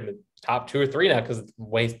considered the top 2 or 3 now because of the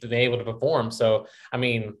way he's been able to perform. So I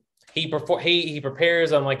mean, he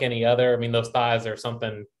prepares unlike any other. I mean, those thighs are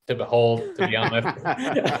something to behold, to be honest.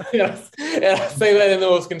 And I say that in the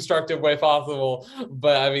most constructive way possible.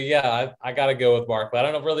 But I mean, yeah, I got to go with Barkley. I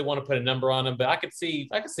don't really want to put a number on him, but I could see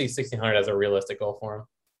 1,600 as a realistic goal for him.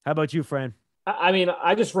 How about you, Fran? I mean,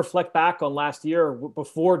 I just reflect back on last year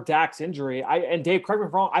before Dak's injury. And Dave, correct me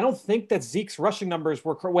if I'm wrong, I don't think that Zeke's rushing numbers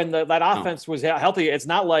were when that offense was healthy. It's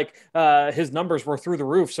not like his numbers were through the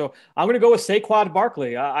roof. So I'm going to go with Saquon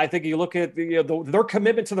Barkley. I think you look at their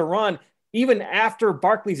commitment to the run. Even after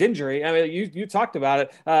Barkley's injury, I mean, you talked about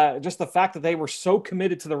it, just the fact that they were so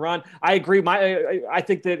committed to the run. I agree. I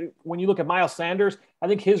think that when you look at Miles Sanders, I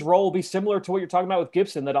think his role will be similar to what you're talking about with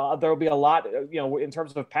Gibson, that there will be a lot, in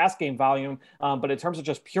terms of pass game volume, but in terms of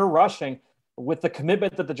just pure rushing, with the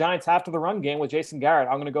commitment that the Giants have to the run game with Jason Garrett,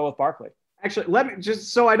 I'm going to go with Barkley. Actually, let me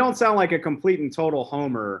just so I don't sound like a complete and total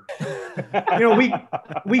homer.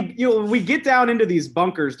 We get down into these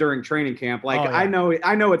bunkers during training camp. Like I know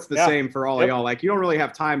it's the same for all of y'all. Like you don't really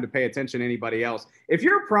have time to pay attention to anybody else. If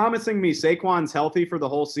you're promising me Saquon's healthy for the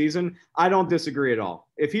whole season, I don't disagree at all.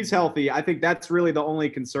 If he's healthy, I think that's really the only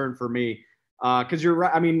concern for me. Because you're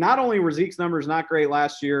right. I mean, not only were Zeke's numbers not great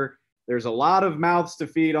last year, there's a lot of mouths to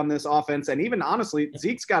feed on this offense. And even honestly,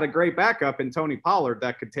 Zeke's got a great backup in Tony Pollard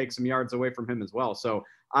that could take some yards away from him as well. So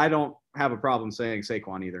I don't have a problem saying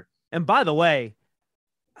Saquon either. And by the way,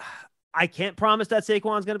 I can't promise that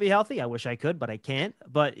Saquon's going to be healthy. I wish I could, but I can't.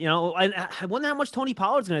 But, I wonder how much Tony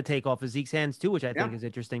Pollard's going to take off of Zeke's hands too, which I think is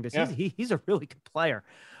interesting because he's a really good player.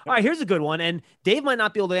 All right, here's a good one. And Dave might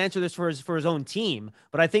not be able to answer this for his own team,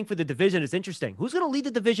 but I think for the division, it's interesting. Who's going to lead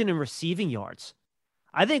the division in receiving yards?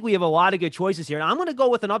 I think we have a lot of good choices here. And I'm going to go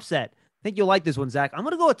with an upset. I think you'll like this one, Zach. I'm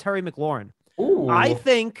going to go with Terry McLaurin. Ooh. I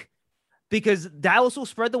think because Dallas will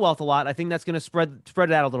spread the wealth a lot. I think that's going to spread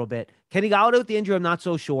it out a little bit. Kenny Golladay with the injury, I'm not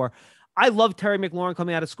so sure. I love Terry McLaurin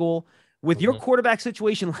coming out of school. With your quarterback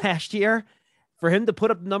situation last year, for him to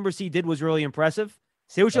put up the numbers he did was really impressive.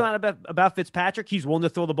 Say what you want about Fitzpatrick. He's willing to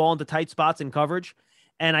throw the ball into tight spots and coverage.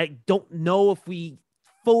 And I don't know if we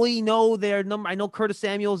fully know their number. I know Curtis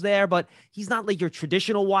Samuel's there, but he's not like your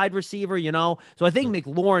traditional wide receiver, So I think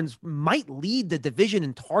McLaurin's might lead the division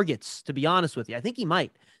in targets, to be honest with you. I think he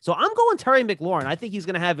might. So I'm going Terry McLaurin. I think he's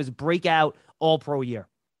going to have his breakout all-pro year.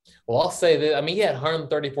 Well, I'll say that. I mean, he had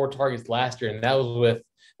 134 targets last year, and that was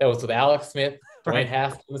with Alex Smith, Dwayne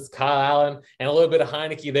Haskins, Kyle Allen, and a little bit of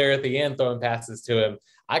Heineke there at the end throwing passes to him.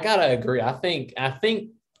 I gotta agree. I think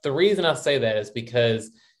the reason I say that is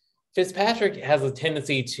because Fitzpatrick has a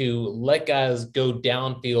tendency to let guys go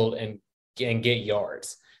downfield and get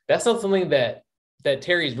yards. That's not something that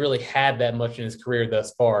Terry's really had that much in his career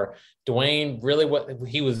thus far. Dwayne, really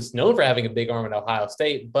he was known for having a big arm at Ohio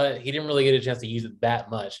State, but he didn't really get a chance to use it that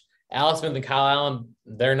much. Alex Smith and Kyle Allen,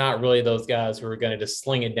 they're not really those guys who are going to just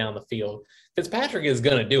sling it down the field. Fitzpatrick is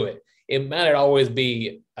going to do it. It might not always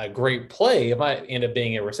be a great play. It might end up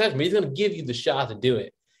being a reception, but he's going to give you the shot to do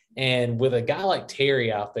it. And with a guy like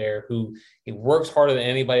Terry out there who he works harder than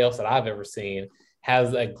anybody else that I've ever seen,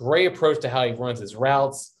 has a great approach to how he runs his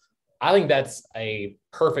routes, I think that's a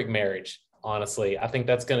perfect marriage, honestly. I think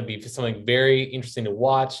that's going to be something very interesting to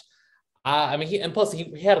watch. I mean, and plus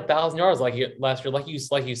he had 1,000 yards last year, like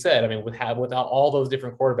you said. I mean, without all those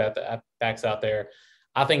different quarterbacks out there,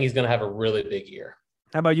 I think he's going to have a really big year.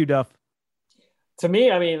 How about you, Duff? To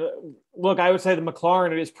me, I mean, look, I would say the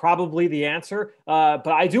McLaurin is probably the answer. But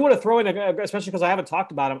I do want to throw in, especially because I haven't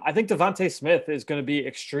talked about him, I think Devontae Smith is going to be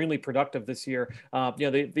extremely productive this year.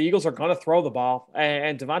 The Eagles are going to throw the ball.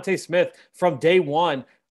 And Devontae Smith, from day one,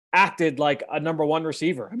 acted like a number one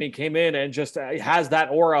receiver. I mean, came in and just has that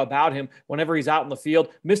aura about him whenever he's out in the field.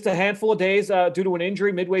 Missed a handful of days due to an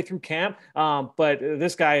injury midway through camp. But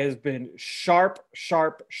this guy has been sharp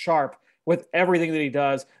with everything that he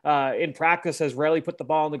does. In practice, has rarely put the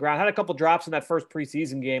ball on the ground. Had a couple drops in that first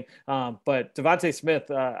preseason game. But Devontae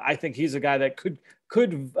Smith, I think he's a guy that could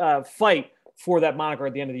fight for that moniker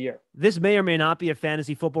at the end of the year. This may or may not be a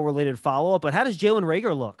fantasy football related follow-up, but how does Jalen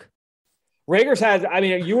Reagor look? Reagor's had, I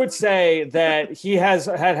mean, you would say that he has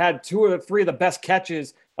had 2 or 3 of the best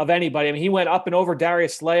catches of anybody. I mean, he went up and over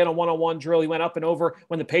Darius Slay on a one-on-one drill. He went up and over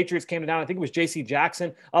when the Patriots came down. I think it was J.C.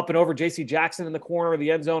 Jackson, up and over J.C. Jackson in the corner of the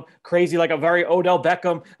end zone. Crazy, like a very Odell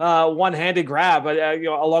Beckham one-handed grab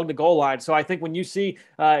along the goal line. So I think when you see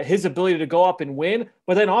his ability to go up and win,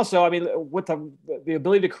 but then also, I mean, with the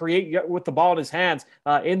ability to create with the ball in his hands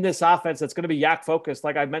in this offense that's going to be yak focused,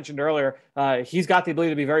 like I mentioned earlier, he's got the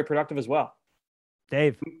ability to be very productive as well.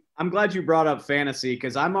 Dave. I'm glad you brought up fantasy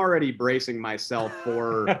because I'm already bracing myself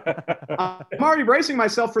for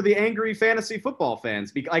the angry fantasy football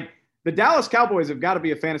fans. Like the Dallas Cowboys have got to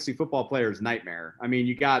be a fantasy football player's nightmare. I mean,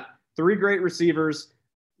 you got 3 great receivers,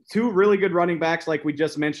 2 really good running backs, like we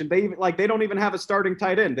just mentioned. They don't even have a starting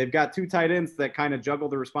tight end. They've got 2 tight ends that kind of juggle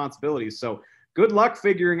the responsibilities. So good luck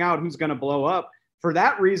figuring out who's going to blow up. For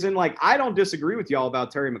that reason, like I don't disagree with y'all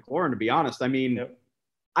about Terry McLaurin, to be honest. I mean. Yep.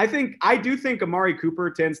 I do think Amari Cooper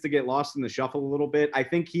tends to get lost in the shuffle a little bit. I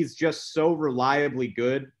think he's just so reliably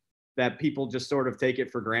good that people just sort of take it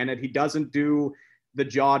for granted. He doesn't do the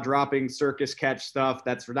jaw-dropping circus catch stuff.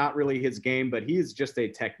 That's not really his game, but he's just a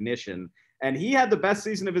technician. And he had the best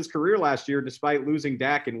season of his career last year despite losing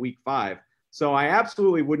Dak in week 5. So I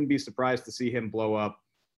absolutely wouldn't be surprised to see him blow up.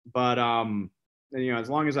 But, as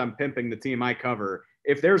long as I'm pimping the team I cover,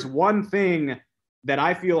 if there's one thing that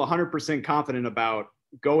I feel 100% confident about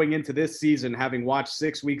going into this season, having watched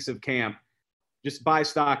 6 weeks of camp, just buy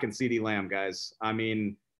stock in CeeDee Lamb, guys. I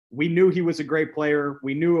mean, we knew he was a great player.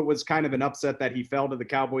 We knew it was kind of an upset that he fell to the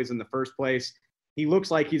Cowboys in the first place. He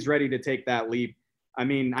looks like he's ready to take that leap. I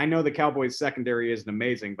mean, I know the Cowboys secondary isn't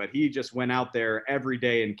amazing, but he just went out there every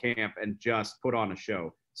day in camp and just put on a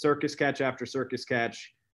show. Circus catch after circus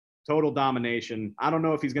catch, total domination. I don't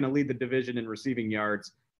know if he's going to lead the division in receiving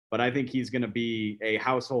yards, but I think he's going to be a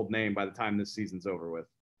household name by the time this season's over with.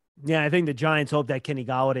 Yeah, I think the Giants hope that Kenny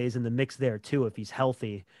Golladay is in the mix there too if he's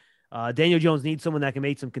healthy. Daniel Jones needs someone that can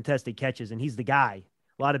make some contested catches, and he's the guy.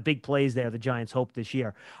 A lot of big plays there the Giants hope this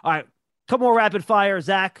year. All right, couple more rapid fire.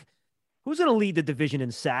 Zach, who's going to lead the division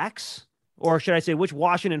in sacks? Or should I say, which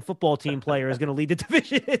Washington football team player is going to lead the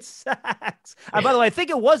division in sacks? By the way, I think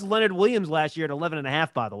it was Leonard Williams last year at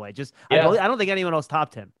 11.5, by the way. I don't think anyone else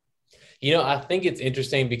topped him. I think it's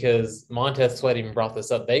interesting because Montez Sweat even brought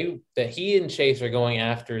this up. That he and Chase are going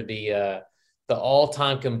after the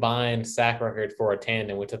all-time combined sack record for a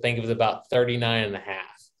tandem, which I think it was about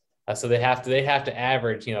 39.5. So they have to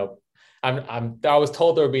average. I was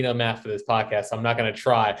told there would be no math for this podcast, so I'm not going to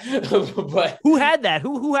try. But who had that?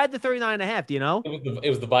 Who had the 39.5? Do you know?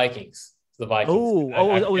 It was the Vikings. The Vikings.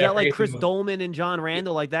 Was that like Chris Dolman and John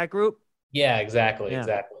Randall, like that group? Yeah, exactly.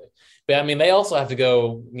 But I mean, they also have to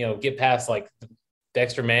go, get past like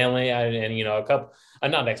Dexter Manley and a couple,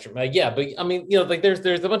 not Dexter, but I mean, like there's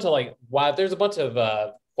a bunch of there's a bunch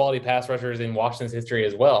of quality pass rushers in Washington's history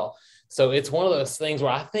as well. So it's one of those things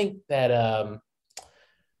where I think that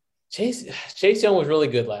Chase Young was really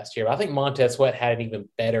good last year. But I think Montez Sweat had an even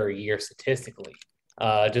better year statistically,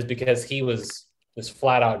 just because he was just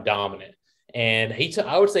flat out dominant. And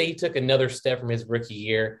I would say he took another step from his rookie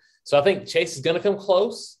year. So I think Chase is going to come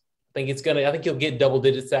close. I think he'll get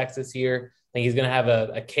double-digit sacks this year. I think he's going to have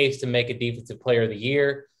a case to make a defensive player of the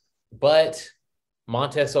year. But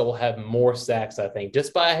Montez Sweat will have more sacks, I think,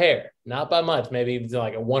 just by a hair. Not by much, maybe even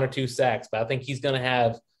like a 1 or 2 sacks. But I think he's going to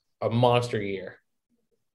have a monster year.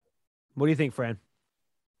 What do you think, Fran?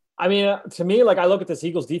 I mean, to me, like I look at this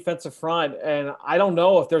Eagles defensive front, and I don't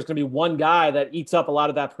know if there's going to be one guy that eats up a lot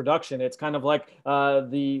of that production. It's kind of like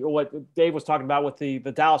what Dave was talking about with the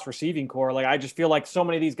Dallas receiving core. Like I just feel like so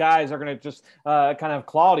many of these guys are going to just kind of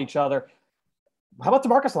claw at each other. How about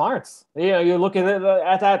DeMarcus Lawrence? You look at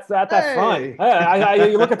that front.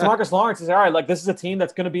 You look at DeMarcus Lawrence and say, all right, like this is a team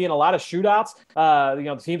that's going to be in a lot of shootouts.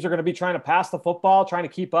 The teams are going to be trying to pass the football, trying to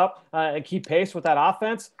keep up and keep pace with that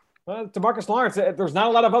offense. DeMarcus Lawrence, there's not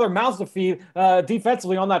a lot of other mouths to feed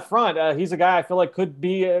defensively on that front. He's a guy I feel like could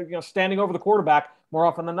be standing over the quarterback more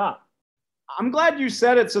often than not. I'm glad you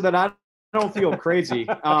said it so that I don't feel crazy.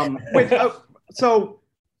 I'm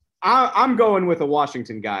going with a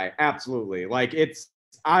Washington guy. Absolutely.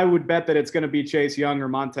 I would bet that it's going to be Chase Young or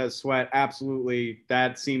Montez Sweat. Absolutely.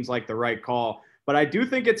 That seems like the right call. But I do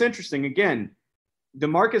think it's interesting. Again,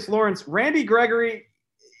 DeMarcus Lawrence, Randy Gregory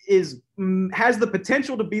has the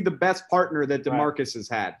potential to be the best partner that DeMarcus has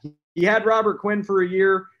had. He had Robert Quinn for a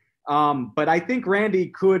year. But I think Randy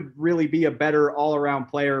could really be a better all-around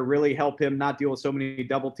player, really help him not deal with so many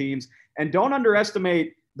double teams. And don't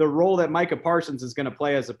underestimate the role that Micah Parsons is going to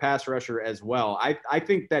play as a pass rusher as well. I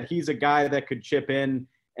think that he's a guy that could chip in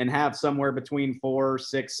and have somewhere between 4,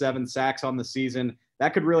 6, 7 sacks on the season.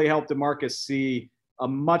 That could really help DeMarcus see a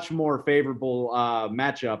much more favorable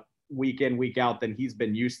matchup week in, week out than he's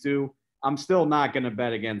been used to. I'm still not going to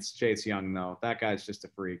bet against Chase Young, though. That guy's just a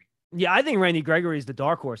freak. Yeah, I think Randy Gregory is the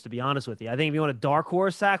dark horse, to be honest with you. I think if you want a dark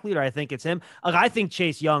horse sack leader, I think it's him. I think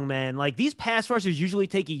Chase Young, man, these pass rushers usually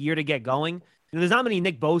take a year to get going. There's not many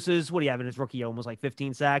Nick Bosa's. What do you have in his rookie year? Almost like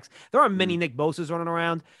 15 sacks. There aren't many Nick Bosa's running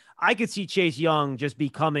around. I could see Chase Young just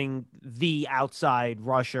becoming the outside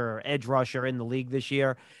rusher, edge rusher in the league this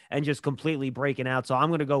year and just completely breaking out. So I'm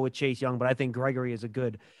going to go with Chase Young, but I think Gregory is a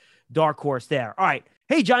good dark horse there. All right.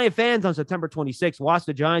 Hey, Giant fans, on September 26th, watch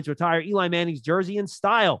the Giants retire Eli Manning's jersey in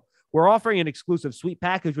style. We're offering an exclusive suite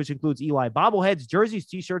package, which includes Eli bobbleheads, jerseys,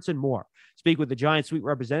 T-shirts, and more. Speak with the Giants suite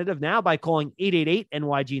representative now by calling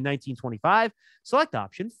 888-NYG-1925. Select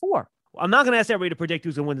option 4. I'm not going to ask everybody to predict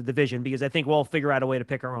who's going to win the division because I think we'll all figure out a way to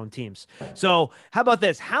pick our own teams. So how about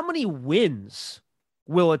this? How many wins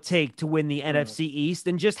will it take to win the NFC East?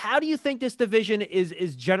 And just how do you think this division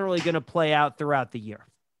is generally going to play out throughout the year?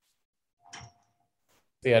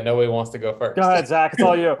 Yeah, nobody wants to go first. Go ahead, Zach. It's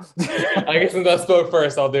all you. I guess since I spoke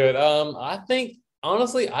first, I'll do it. I think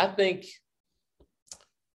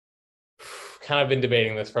kind of been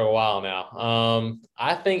debating this for a while now.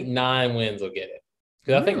 I think 9 wins will get it.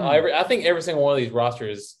 Because I think every single one of these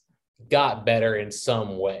rosters got better in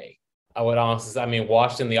some way. I would honestly say,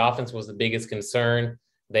 Washington, the offense was the biggest concern.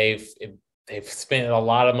 They've spent a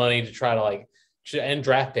lot of money to try to and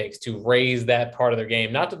draft picks to raise that part of their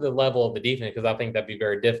game, not to the level of the defense, because I think that'd be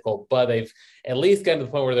very difficult, but they've at least gotten to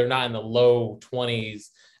the point where they're not in the low 20s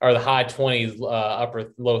or the high 20s,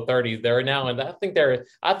 upper low 30s. They're now, and I think they're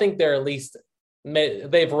at least,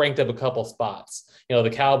 they've ranked up a couple spots. The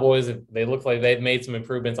Cowboys, they look like they've made some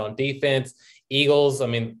improvements on defense. Eagles,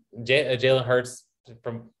 Jalen Hurts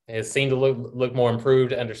has seemed to look more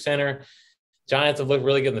improved under center. Giants have looked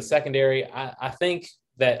really good in the secondary. I think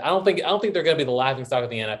that I don't think they're going to be the laughingstock of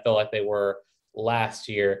the NFL like they were last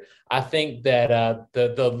year. I think that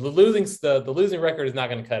the losing record is not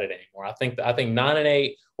going to cut it anymore. I think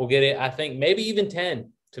 9-8 will get it. I think maybe even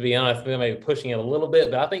 10, to be honest. They may be pushing it a little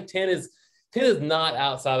bit, but I think 10 is not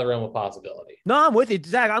outside the realm of possibility. No, I'm with you,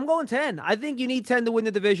 Zach. I'm going 10. I think you need 10 to win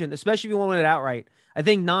the division, especially if you want to win it outright. I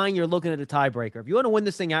think 9, you're looking at a tiebreaker. If you want to win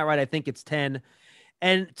this thing outright, I think it's 10.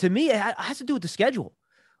 And to me, it has to do with the schedule.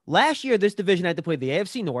 Last year, this division had to play the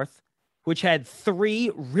AFC North, which had 3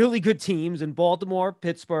 really good teams in Baltimore,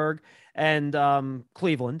 Pittsburgh, and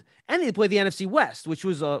Cleveland. And they played the NFC West, which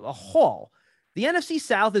was a haul. The NFC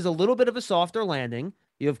South is a little bit of a softer landing.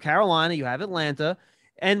 You have Carolina, you have Atlanta.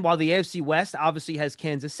 And while the AFC West obviously has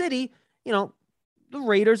Kansas City, the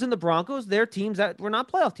Raiders and the Broncos, they're teams that were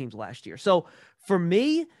not playoff teams last year. So for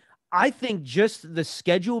me, I think just the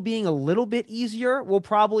schedule being a little bit easier will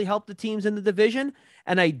probably help the teams in the division.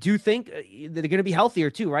 And I do think they're going to be healthier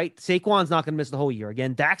too, right? Saquon's not going to miss the whole year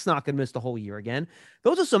again. Dak's not going to miss the whole year again.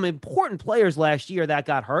 Those are some important players last year that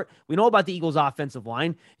got hurt. We know about the Eagles' offensive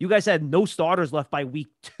line. You guys had no starters left by week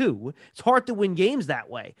 2. It's hard to win games that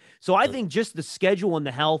way. So I think just the schedule and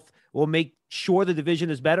the health will make sure the division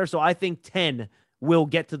is better. So I think 10 will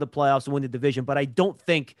get to the playoffs and win the division, but I don't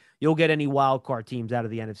think you'll get any wild card teams out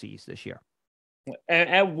of the NFC East this year.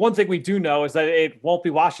 And one thing we do know is that it won't be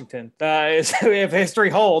Washington. If history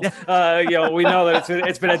holds, we know that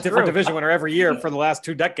it's been a different division winner every year for the last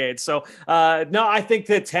 2 decades. So, no, I think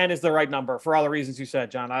that 10 is the right number for all the reasons you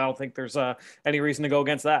said, John. I don't think there's any reason to go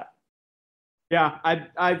against that. Yeah,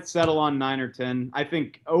 I'd settle on 9 or 10. I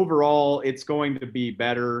think overall it's going to be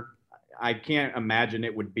better. I can't imagine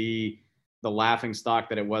it would be the laughingstock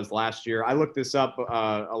that it was last year. I looked this up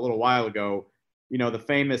a little while ago. the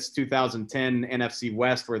famous 2010 NFC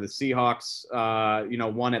West where the Seahawks,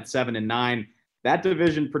 won at 7-9. That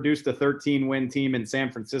division produced a 13-win team in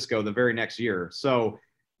San Francisco the very next year. So,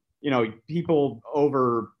 people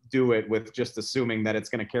overdo it with just assuming that it's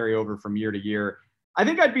going to carry over from year to year. I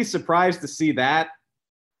think I'd be surprised to see that.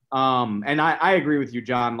 And I agree with you,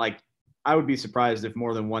 John. Like, I would be surprised if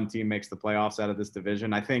more than one team makes the playoffs out of this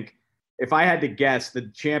division. I think if I had to guess,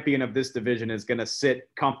 the champion of this division is going to sit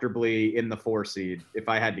comfortably in the 4 seed, if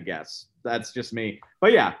I had to guess. That's just me.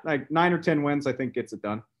 But yeah, like 9 or 10 wins, I think gets it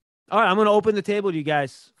done. All right, I'm going to open the table to you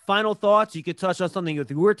guys. Final thoughts. You could touch on something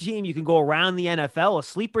with your team. You can go around the NFL, a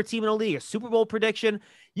sleeper team in the league, a Super Bowl prediction.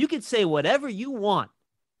 You could say whatever you want.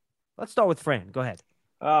 Let's start with Fran. Go ahead.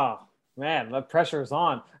 Oh, man, the pressure is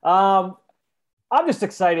on. I'm just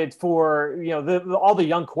excited for, all the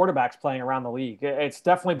young quarterbacks playing around the league. It's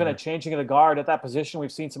definitely been a changing of the guard at that position.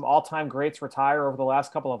 We've seen some all-time greats retire over the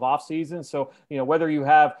last couple of off seasons. So, whether you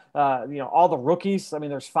have, all the rookies, I mean,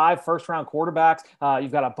 there's 5 first-round quarterbacks.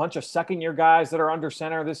 You've got a bunch of second-year guys that are under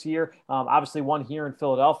center this year. Obviously one here in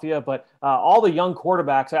Philadelphia, but all the young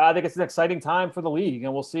quarterbacks, I think it's an exciting time for the league,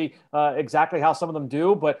 and we'll see exactly how some of them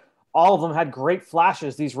do. But all of them had great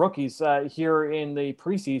flashes, these rookies here in the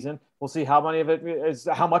preseason. We'll see how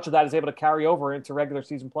much of that is able to carry over into regular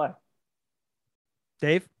season play.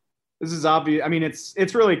 Dave? This is obvious. I mean,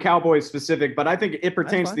 it's really Cowboys specific, but I think it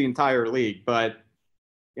pertains to the entire league. But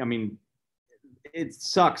I mean, it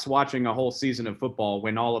sucks watching a whole season of football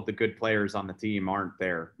when all of the good players on the team aren't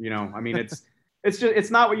there. I mean, it's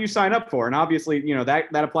not what you sign up for. And obviously,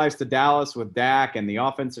 that applies to Dallas with Dak and the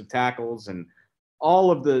offensive tackles and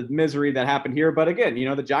all of the misery that happened here. But again,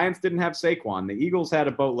 the Giants didn't have Saquon. The Eagles had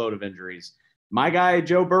a boatload of injuries. My guy,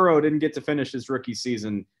 Joe Burrow, didn't get to finish his rookie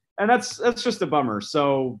season. And that's just a bummer.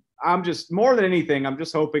 So I'm just, more than anything, I'm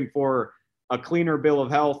just hoping for a cleaner bill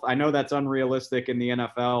of health. I know that's unrealistic in the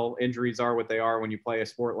NFL. Injuries are what they are when you play a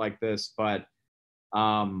sport like this. But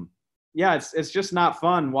it's just not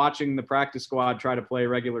fun watching the practice squad try to play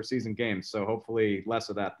regular season games. So hopefully less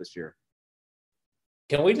of that this year.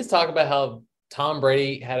 Can we just talk about how Tom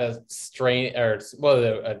Brady had a strain, or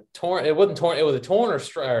a torn? It wasn't torn. It was a torn or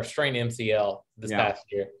strained MCL this past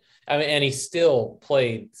year. I mean, and he still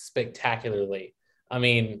played spectacularly. I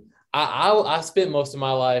mean, I spent most of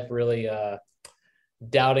my life really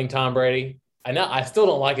doubting Tom Brady. I still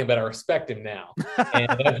don't like him, but I respect him now. And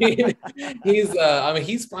I mean,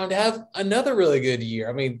 he's primed to have another really good year.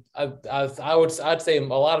 I mean, I'd say a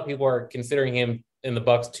lot of people are considering him in the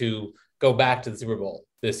Bucs to go back to the Super Bowl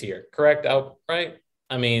this year, correct? Right?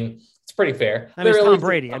 I mean, it's pretty fair. I mean, it's Tom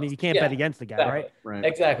Brady. I mean, you can't bet against the guy, exactly. Right?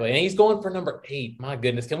 Exactly. And he's going for number 8. My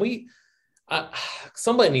goodness. Can we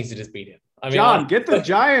somebody needs to just beat him. I mean, John, get the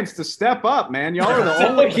Giants to step up, man. Y'all are the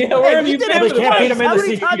only. They can't beat him in the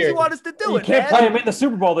Super Bowl. You want us to do it? You can't play him in the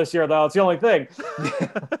Super Bowl this year, though. It's the only thing.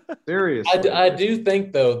 Seriously. I do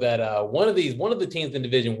think, though, that one of the teams in the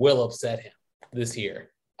division will upset him this year.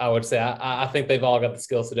 I would say I think they've all got the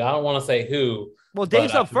skills to do. I don't want to say who. Well,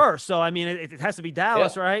 Dave's up first, so I mean, it has to be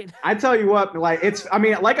Dallas, right? I tell you what, like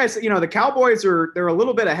I said, the Cowboys they're a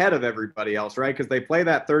little bit ahead of everybody else, right? Because they play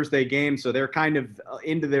that Thursday game, so they're kind of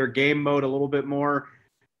into their game mode a little bit more.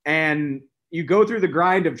 And you go through the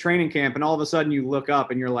grind of training camp, and all of a sudden you look up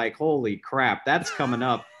and you're like, "Holy crap, that's coming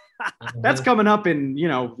up! That's coming up in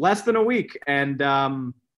less than a week."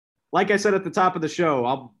 And like I said at the top of the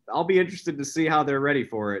show, I'll be interested to see how they're ready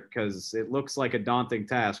for it because it looks like a daunting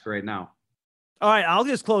task right now. All right, I'll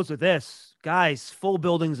just close with this. Guys, full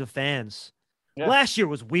buildings of fans. Yeah. Last year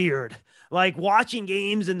was weird. Like watching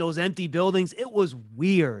games in those empty buildings, it was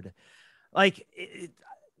weird. Like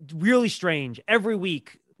really strange. Every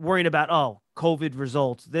week worrying about, COVID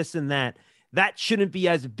results, this and that. That shouldn't be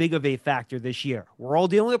as big of a factor this year. We're all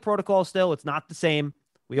dealing with protocol still. It's not the same.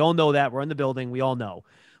 We all know that. We're in the building. We all know.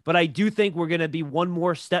 But I do think we're going to be one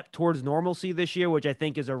more step towards normalcy this year, which I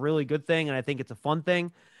think is a really good thing, and I think it's a fun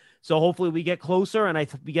thing. So hopefully we get closer, and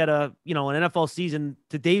we get an NFL season,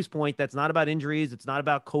 to Dave's point, that's not about injuries, it's not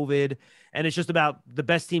about COVID, and it's just about the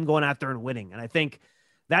best team going out there and winning. And I think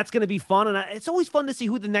that's going to be fun, and it's always fun to see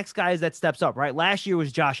who the next guy is that steps up, right? Last year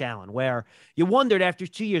was Josh Allen, where you wondered after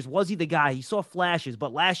 2 years, was he the guy? He saw flashes,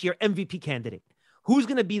 but last year, MVP candidate. Who's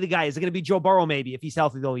going to be the guy? Is it going to be Joe Burrow maybe if he's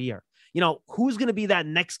healthy the whole year? Who's going to be that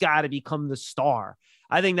next guy to become the star?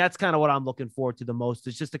 I think that's kind of what I'm looking forward to the most.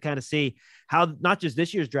 It's just to kind of see how not just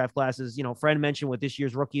this year's draft classes, Fred mentioned with this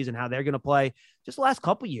year's rookies and how they're going to play just the last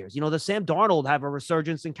couple of years. The Sam Darnold have a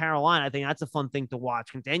resurgence in Carolina. I think that's a fun thing to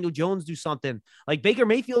watch. Can Daniel Jones do something? Like Baker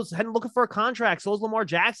Mayfield's heading looking for a contract. So is Lamar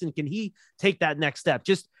Jackson. Can he take that next step?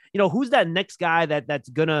 Just, who's that next guy that's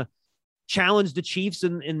going to challenge the Chiefs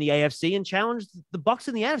in the AFC and challenge the Bucs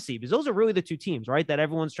in the NFC, because those are really the two teams, right, that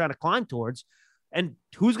everyone's trying to climb towards. And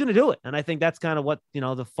who's going to do it? And I think that's kind of what,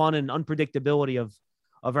 the fun and unpredictability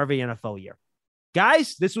of every NFL year.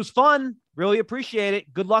 Guys, this was fun. Really appreciate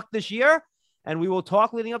it. Good luck this year. And we will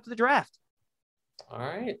talk leading up to the draft. All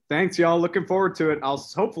right. Thanks, y'all. Looking forward to it. I'll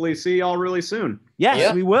hopefully see y'all really soon.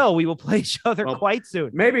 Yes, we will. We will play each other quite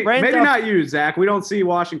soon. Maybe not you, Zach. We don't see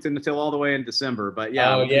Washington until all the way in December. But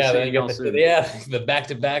yeah, the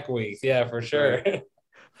back-to-back weeks. Yeah, for sure. Right.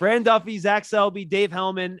 Fran Duffy, Zach Selby, Dave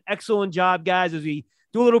Hellman. Excellent job, guys, as we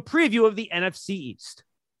do a little preview of the NFC East.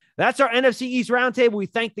 That's our NFC East roundtable. We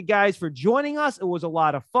thank the guys for joining us. It was a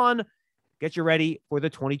lot of fun. Get you ready for the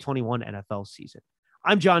 2021 NFL season.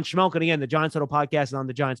 I'm John Schmelk, and again, the Giants Huddle Podcast is on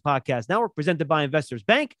the Giants Podcast Network, presented by Investors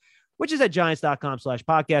Bank, which is at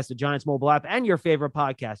giants.com/podcast, the Giants mobile app, and your favorite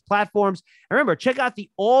podcast platforms. And remember, check out the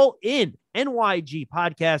All In NYG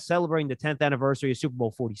podcast celebrating the 10th anniversary of Super Bowl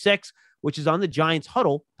 46, which is on the Giants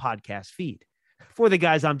Huddle podcast feed. For the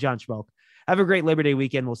guys, I'm John Schmelk. Have a great Labor Day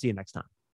weekend. We'll see you next time.